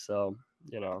Kelsey. So,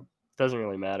 it doesn't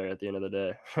really matter at the end of the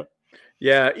day.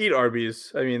 Yeah, eat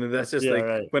Arby's. I mean, that's just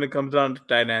right. When it comes down to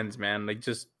tight ends, man,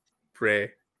 just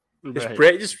pray. Just Right.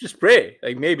 pray. Just pray.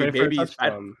 Maybe it's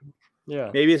Pat.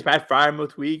 Yeah. Maybe it's Pat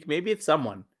Freiermuth week. Maybe it's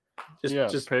someone.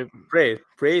 Just pray.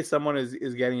 Pray someone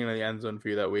is getting in the end zone for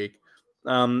you that week.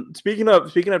 Speaking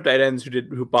of tight ends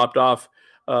who popped off,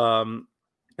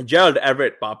 Gerald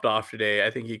Everett popped off today.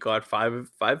 I think he got five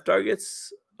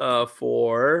targets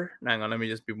for. Hang on, let me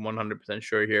just be 100%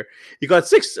 sure here. He got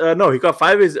 6. He got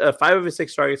 5 of his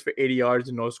 6 targets for 80 yards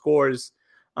and no scores.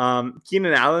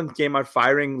 Keenan Allen came out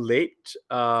firing late.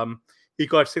 He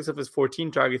got 6 of his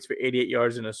 14 targets for 88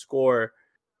 yards and a score.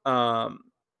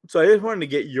 So I just wanted to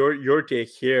get your take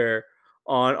here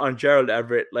on Gerald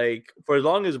Everett. Like for as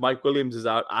long as Mike Williams is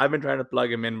out, I've been trying to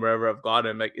plug him in wherever I've got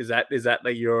him. Like, is that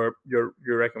like your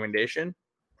recommendation?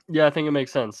 Yeah, I think it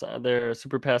makes sense. They're a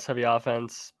super pass heavy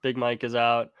offense. Big Mike is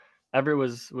out. Everett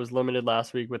was limited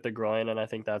last week with the groin, and I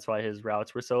think that's why his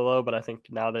routes were so low. But I think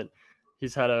now that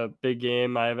he's had a big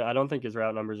game, I don't think his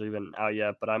route numbers are even out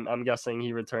yet. But I'm guessing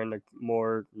he returned to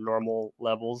more normal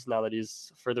levels now that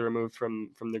he's further removed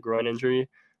from the groin injury.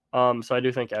 So I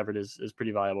do think Everett is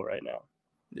pretty viable right now.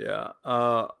 Yeah.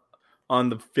 On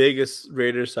the Vegas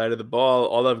Raiders side of the ball,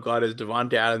 all I've got is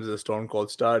Devontae Adams is a stone cold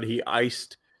stud. He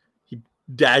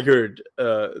daggered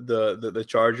the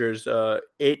Chargers.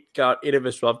 8 of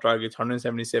his 12 targets,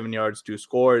 177 yards, 2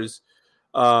 scores.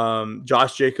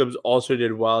 Josh Jacobs also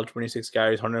did well, 26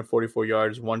 carries, 144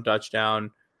 yards, 1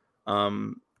 touchdown.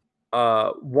 One,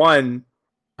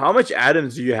 how much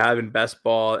Adams do you have in best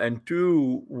ball? And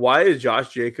 2, why is Josh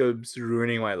Jacobs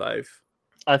ruining my life?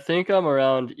 I think I'm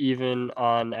around even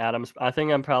on Adams. I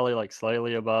think I'm probably like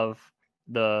slightly above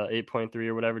the 8.3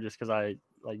 or whatever, just because I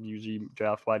like usually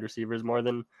draft wide receivers more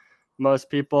than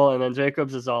most people. And then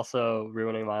Jacobs is also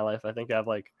ruining my life. I think I have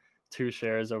like 2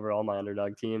 shares over all my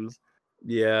underdog teams.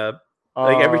 Yeah.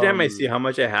 Like every time I see how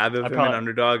much I have of him in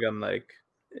underdog, I'm like,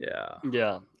 yeah.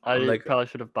 Yeah. I probably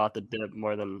should have bought the dip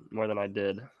more than I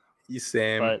did.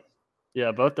 Same. But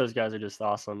yeah, both those guys are just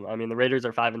awesome. I mean, the Raiders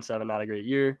are 5-7, not a great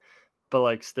year, but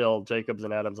like still Jacobs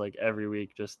and Adams like every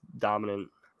week just dominant.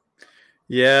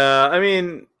 Yeah, I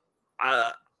mean,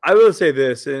 I will say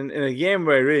this in a game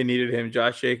where I really needed him,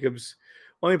 Josh Jacobs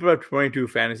only put up 22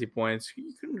 fantasy points.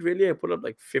 He couldn't really put up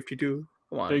like 52.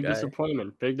 Come on, big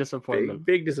disappointment. Big disappointment.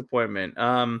 Big disappointment.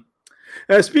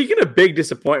 Speaking of big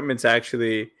disappointments,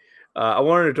 actually, I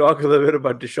wanted to talk a little bit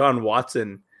about Deshaun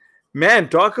Watson. Man,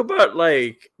 talk about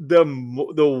like the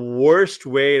worst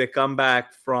way to come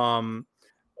back from,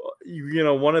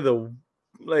 one of the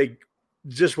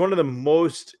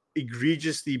most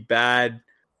egregiously bad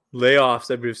layoffs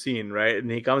that we've seen, right?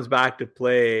 And he comes back to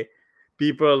play.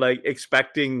 People are like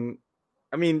expecting,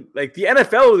 like the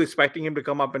NFL was expecting him to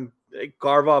come up and like,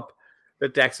 carve up the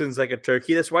Texans like a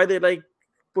turkey. That's why they like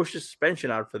pushed a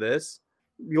suspension out for this.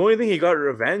 The only thing he got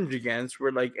revenge against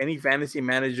were like any fantasy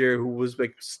manager who was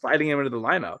like sliding him into the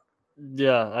lineup.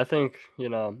 Yeah, I think, it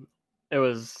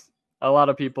was a lot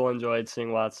of people enjoyed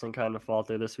seeing Watson kind of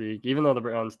falter this week. Even though the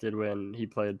Browns did win, he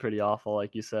played pretty awful,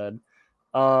 like you said.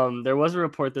 There was a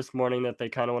report this morning that they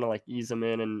kind of want to like ease him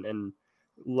in and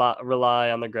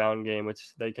rely on the ground game,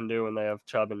 which they can do when they have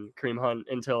Chubb and Kareem Hunt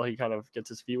until he kind of gets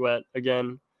his feet wet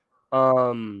again.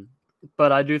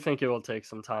 But I do think it will take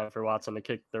some time for Watson to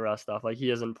kick the rust off. Like he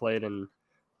hasn't played in,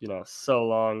 so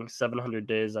long. 700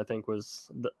 days, I think, was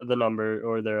the number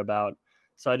or thereabout.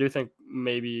 So I do think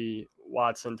maybe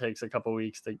Watson takes a couple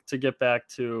weeks to get back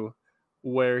to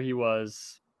where he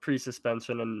was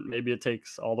pre-suspension, and maybe it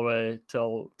takes all the way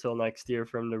till next year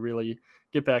for him to really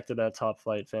get back to that top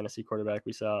flight fantasy quarterback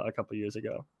we saw a couple years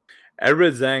ago.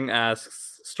 Edward Zhang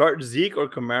asks, start Zeke or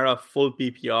Kamara full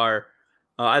PPR?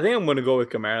 I think I'm going to go with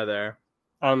Kamara there.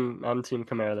 I'm team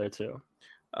Kamara there too.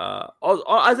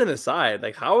 As an aside,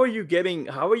 like how are you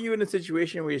in a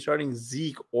situation where you're starting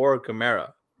Zeke or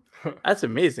Kamara? That's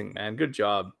amazing, man. Good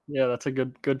job. Yeah, that's a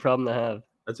good problem to have.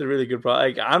 That's a really good problem.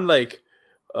 Like I'm like,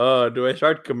 do I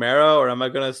start Kamara or am I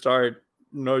going to start,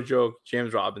 no joke,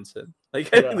 James Robinson? Like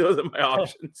those are my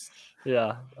options.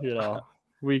 Yeah,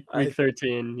 week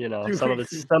 13,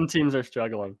 some teams are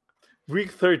struggling.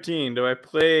 Week 13, do I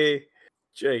play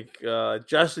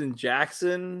Justin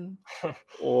Jackson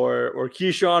or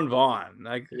Keyshawn Vaughn?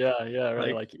 Like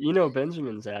right. Like Eno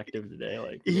Benjamin's active today.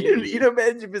 Like Eno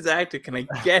Benjamin's active. Can I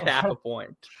get half a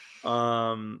point?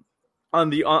 On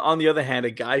the other hand,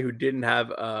 a guy who didn't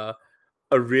have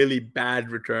a really bad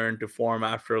return to form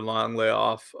after a long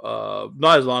layoff,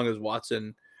 not as long as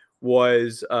Watson,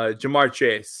 was Jamar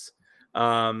Chase.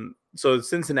 So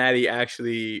Cincinnati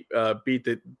actually beat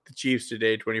the Chiefs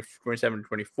today,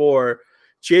 27-24.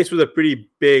 Chase was a pretty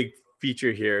big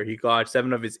feature here. He got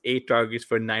 7 of his 8 targets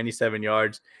for 97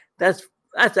 yards. That's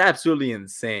absolutely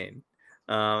insane.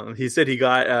 He said he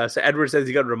got so Edward says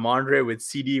he got Ramondre with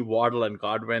CD, Waddle, and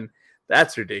Godwin.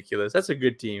 That's ridiculous. That's a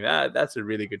good team. That's a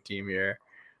really good team here.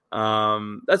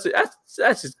 That's just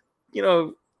that's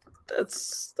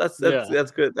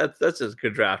good. That's just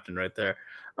good drafting right there.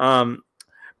 But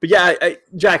yeah,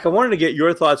 Jack, I wanted to get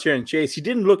your thoughts here on Chase. He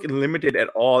didn't look limited at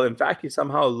all. In fact, he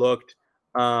somehow looked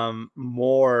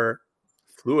more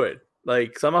fluid.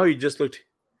 Like somehow he just looked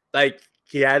like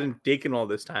he hadn't taken all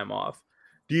this time off.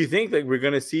 Do you think that we're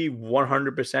going to see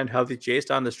 100% healthy Chase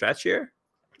down the stretch here?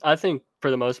 I think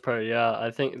for the most part, yeah. I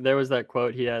think there was that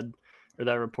quote he had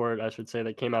that report, I should say,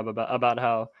 that came out about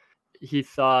how he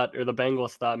thought, or the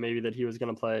Bengals thought maybe that he was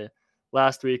going to play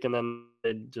last week, and then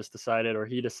they just decided, or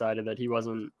he decided that he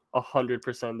wasn't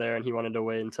 100% there, and he wanted to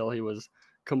wait until he was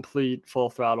complete full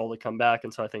throttle to come back.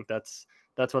 And so I think that's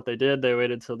what they did. They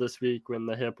waited till this week when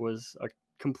the hip was a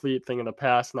complete thing of the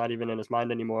past, not even in his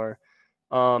mind anymore.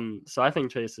 So I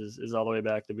think Chase is all the way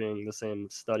back to being the same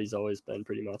stud he's always been,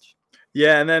 pretty much.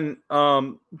 Yeah, and then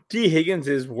T.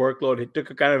 Higgins' workload, he took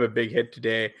a kind of a big hit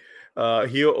today.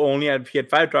 He had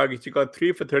 5 targets. He got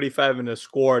 3 for 35 in a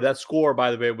score. That score,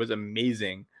 by the way, was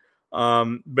amazing.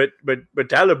 But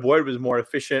Tyler Boyd was more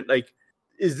efficient. Like,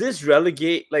 is this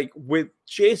relegate, like, with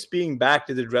Chase being back,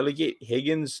 does it relegate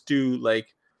Higgins to, like,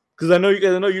 because I know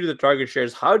you do the target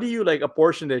shares. How do you, like,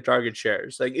 apportion their target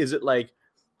shares? Like, is it like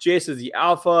Chase is the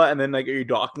alpha, and then, like, are you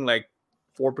docking like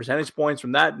 4 percentage points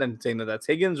from that, then saying that that's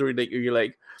Higgins, or like, are you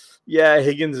like, yeah,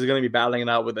 Higgins is going to be battling it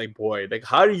out with like Boyd? Like,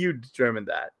 how do you determine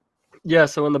that? Yeah,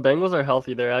 so when the Bengals are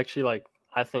healthy, they're actually, like,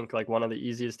 I think, like, one of the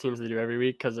easiest teams to do every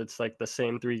week, because it's like the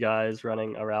same 3 guys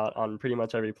running a route on pretty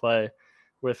much every play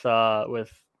with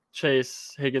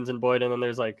Chase, Higgins, and Boyd, and then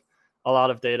there's like a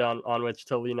lot of data on which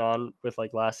to lean on with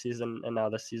like last season and now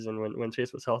this season when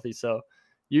Chase was healthy. So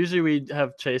usually we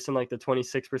have Chase in like the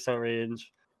 26%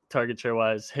 range target share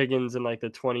wise, Higgins in like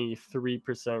the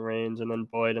 23% range, and then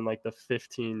Boyd in like the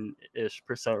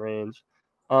 15-ish% range.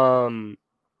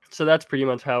 So that's pretty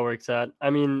much how it works out.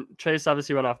 I mean, Chase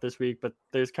obviously went off this week, but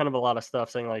there's kind of a lot of stuff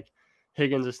saying like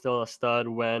Higgins is still a stud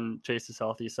when Chase is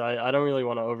healthy. So I don't really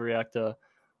want to overreact to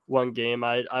one game.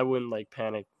 I wouldn't like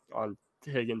panic on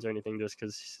Higgins or anything just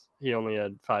because he only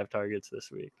had 5 targets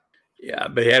this week. Yeah,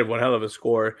 but he had one hell of a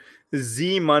score.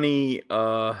 Z Money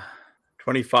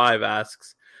 25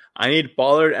 asks, I need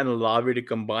Pollard and Olave to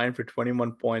combine for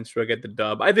 21 points to get the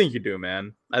dub. I think you do,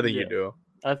 man. I think you do.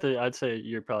 I'd say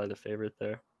you're probably the favorite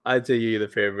there. I'd say you're the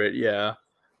favorite. Yeah.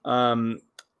 All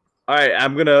right.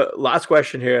 I'm gonna last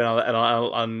question here,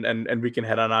 and we can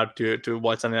head on out to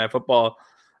watch Sunday Night Football.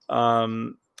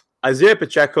 Isaiah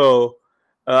Pacheco.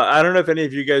 I don't know if any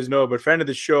of you guys know, but friend of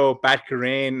the show, Pat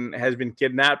Kerrane, has been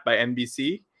kidnapped by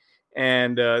NBC,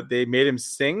 and they made him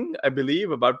sing, I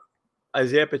believe, about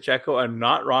Isaiah Pacheco and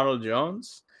not Ronald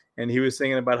Jones. And he was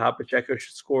singing about how Pacheco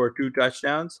should score 2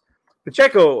 touchdowns.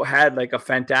 Pacheco had like a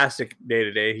fantastic day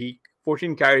today. He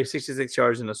 14 carries, 66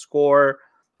 yards in a score.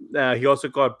 He also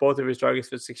caught both of his targets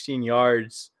for 16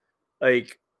 yards.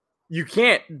 Like, you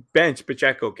can't bench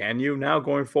Pacheco, can you, now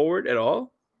going forward at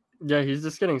all? Yeah, he's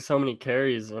just getting so many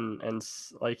carries, and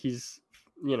like he's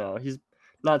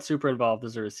not super involved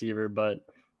as a receiver, but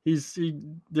he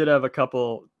did have a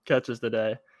couple catches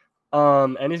today.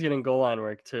 And he's getting goal line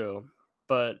work too.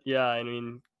 But yeah, I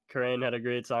mean, Kerrane had a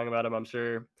great song about him. I'm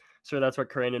sure that's what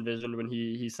Kerrane envisioned when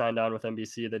he signed on with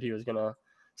NBC, that he was gonna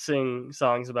sing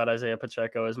songs about Isaiah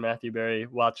Pacheco as Matthew Berry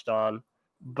watched on.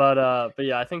 But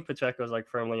yeah, I think Pacheco is like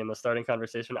firmly in the starting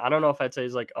conversation. I don't know if I'd say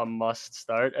he's like a must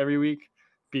start every week,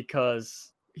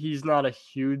 because he's not a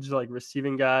huge like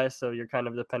receiving guy, so you're kind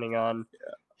of depending on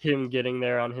him getting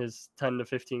there on his 10 to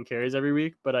 15 carries every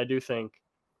week. But I do think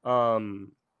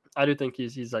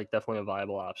he's like definitely a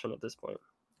viable option at this point.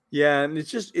 Yeah, and it's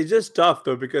just tough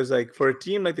though, because like for a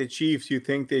team like the Chiefs, you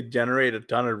think they generate a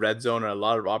ton of red zone and a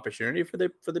lot of opportunity for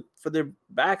their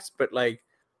backs, but like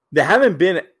they haven't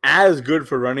been as good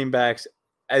for running backs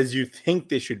as you think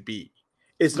they should be.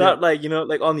 It's not like,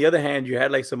 like on the other hand, you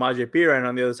had like Samaje Perine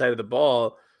on the other side of the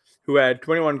ball, who had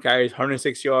 21 carries,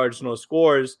 106 yards, no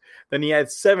scores. Then he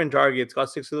had 7 targets, got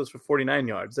 6 of those for 49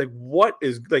 yards. Like, what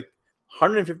is like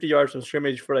 150 yards from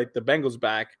scrimmage for like the Bengals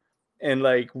back, and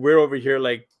like we're over here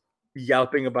like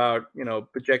yelping about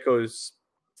Pacheco's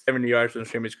 70 yards from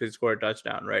scrimmage because he scored a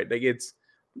touchdown, right? Like, it's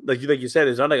like you said,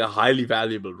 it's not like a highly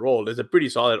valuable role. It's a pretty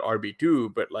solid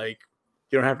RB2, but like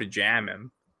you don't have to jam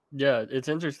him. Yeah, it's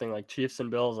interesting. Like Chiefs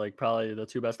and Bills, like probably the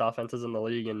 2 best offenses in the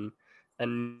league, and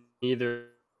neither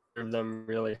of them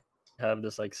really have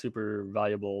this like super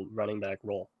valuable running back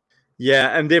role.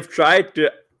 Yeah, and they've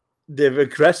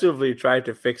aggressively tried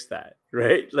to fix that,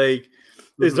 right? Like,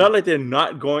 it's not like they're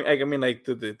not going. Like, I mean, like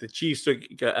the Chiefs took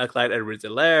Clyde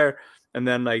Edwards-Helaire, and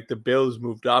then like the Bills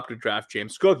moved up to draft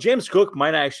James Cook. James Cook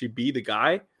might actually be the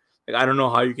guy. Like, I don't know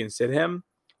how you can sit him,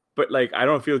 but like I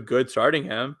don't feel good starting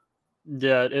him.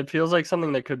 Yeah, it feels like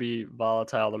something that could be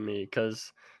volatile to me,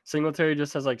 because Singletary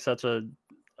just has like such a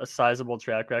sizable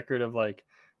track record of like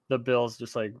the Bills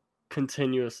just like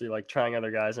continuously like trying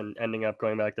other guys and ending up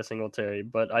going back to Singletary.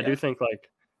 But I do think like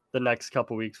the next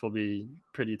couple weeks will be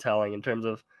pretty telling in terms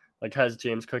of like, has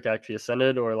James Cook actually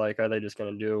ascended, or like are they just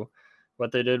going to do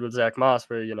what they did with Zach Moss,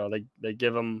 where, you know, they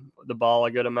give him the ball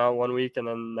a good amount one week, and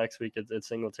then next week it's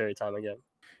Singletary time again.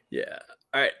 Yeah.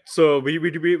 All right. So we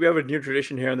have a new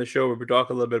tradition here on the show where we talk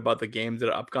a little bit about the games that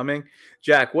are upcoming.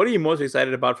 Jack, what are you most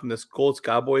excited about from this Colts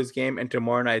Cowboys game and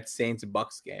tomorrow night's Saints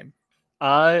Bucks game?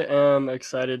 I am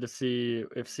excited to see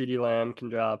if CeeDee Lamb can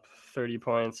drop 30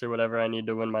 points or whatever I need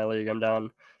to win my league. I'm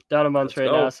down a bunch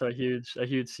now, so a huge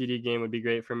CeeDee game would be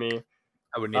great for me.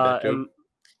 I would need that too.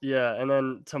 And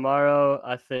then tomorrow,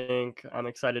 I think I'm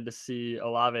excited to see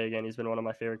Olave again. He's been one of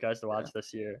my favorite guys to watch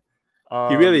this year.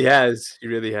 He really has. He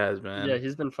really has, man. Yeah,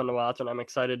 he's been fun to watch, and I'm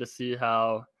excited to see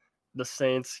how the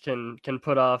Saints can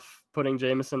put off putting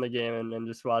Jameis in the game and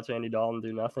just watch Andy Dalton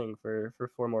do nothing for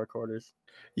 4 more quarters.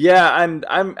 Yeah, and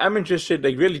I'm interested.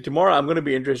 Like, really, tomorrow I'm going to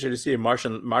be interested to see if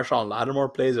Marshawn Lattimore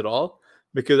plays at all,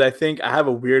 because I think I have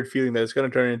a weird feeling that it's going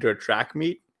to turn into a track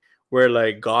meet where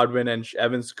like Godwin and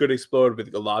Evans could explode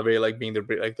with Olave like being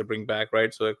the bring back,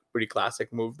 right? So a pretty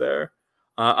classic move there.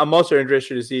 I'm also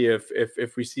interested to see if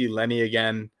we see Lenny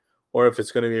again, or if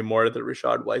it's going to be more of the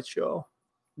Rachaad White show.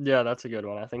 Yeah, that's a good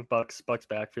one. I think Bucks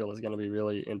backfield is going to be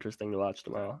really interesting to watch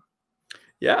tomorrow.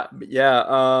 Yeah.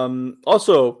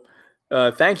 Also,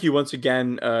 thank you once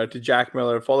again to Jack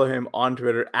Miller. Follow him on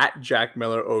Twitter at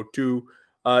JackMiller02.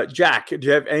 Jack, do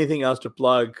you have anything else to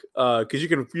plug? Because you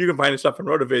can find your stuff on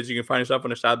RotoViz, you can find your stuff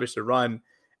on Established to Run.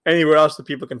 Anywhere else that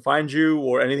people can find you,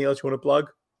 or anything else you want to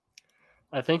plug?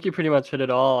 I think you pretty much hit it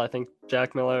all. I think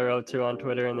Jack Miller02 on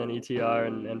Twitter, and then ETR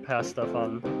and past stuff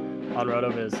on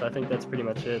RotoViz. So I think that's pretty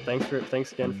much it.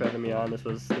 Thanks again for having me on. This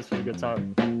was a good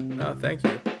time. Thank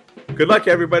you. Good luck,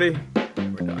 everybody.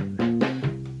 We're done.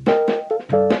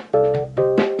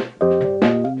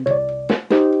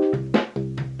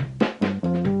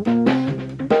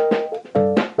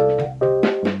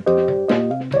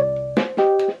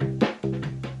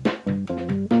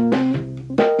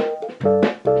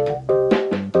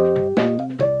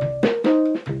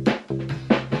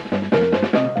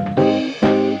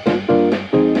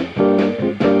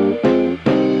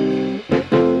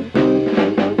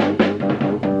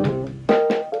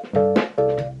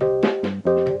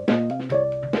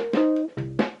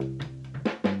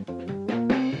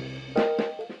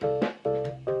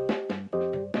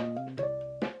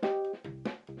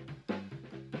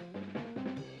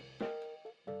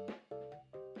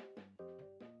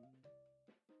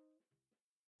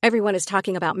 Everyone is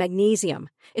talking about magnesium.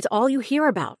 It's all you hear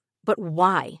about. But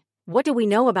why? What do we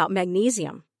know about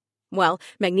magnesium? Well,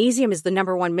 magnesium is the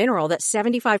 #1 mineral that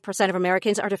 75% of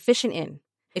Americans are deficient in.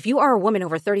 If you are a woman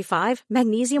over 35,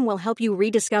 magnesium will help you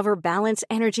rediscover balance,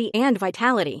 energy, and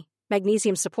vitality.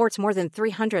 Magnesium supports more than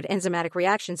 300 enzymatic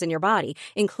reactions in your body,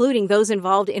 including those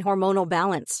involved in hormonal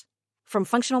balance. From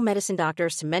functional medicine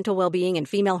doctors to mental well-being and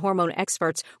female hormone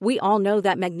experts, we all know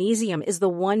that magnesium is the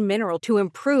one mineral to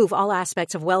improve all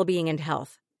aspects of well-being and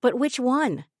health. But which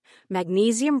one?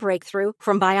 Magnesium Breakthrough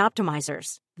from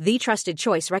Bioptimizers, the trusted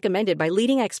choice recommended by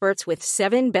leading experts with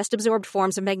 7 best-absorbed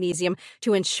forms of magnesium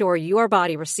to ensure your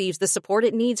body receives the support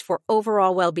it needs for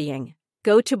overall well-being.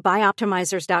 Go to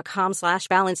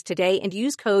bioptimizers.com/balance today and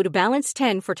use code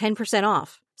BALANCE10 for 10%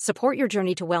 off. Support your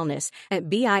journey to wellness at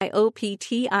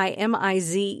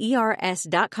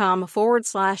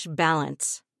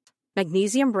bioptimizers.com/balance.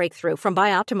 Magnesium Breakthrough from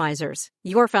Bioptimizers,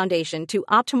 your foundation to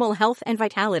optimal health and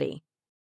vitality.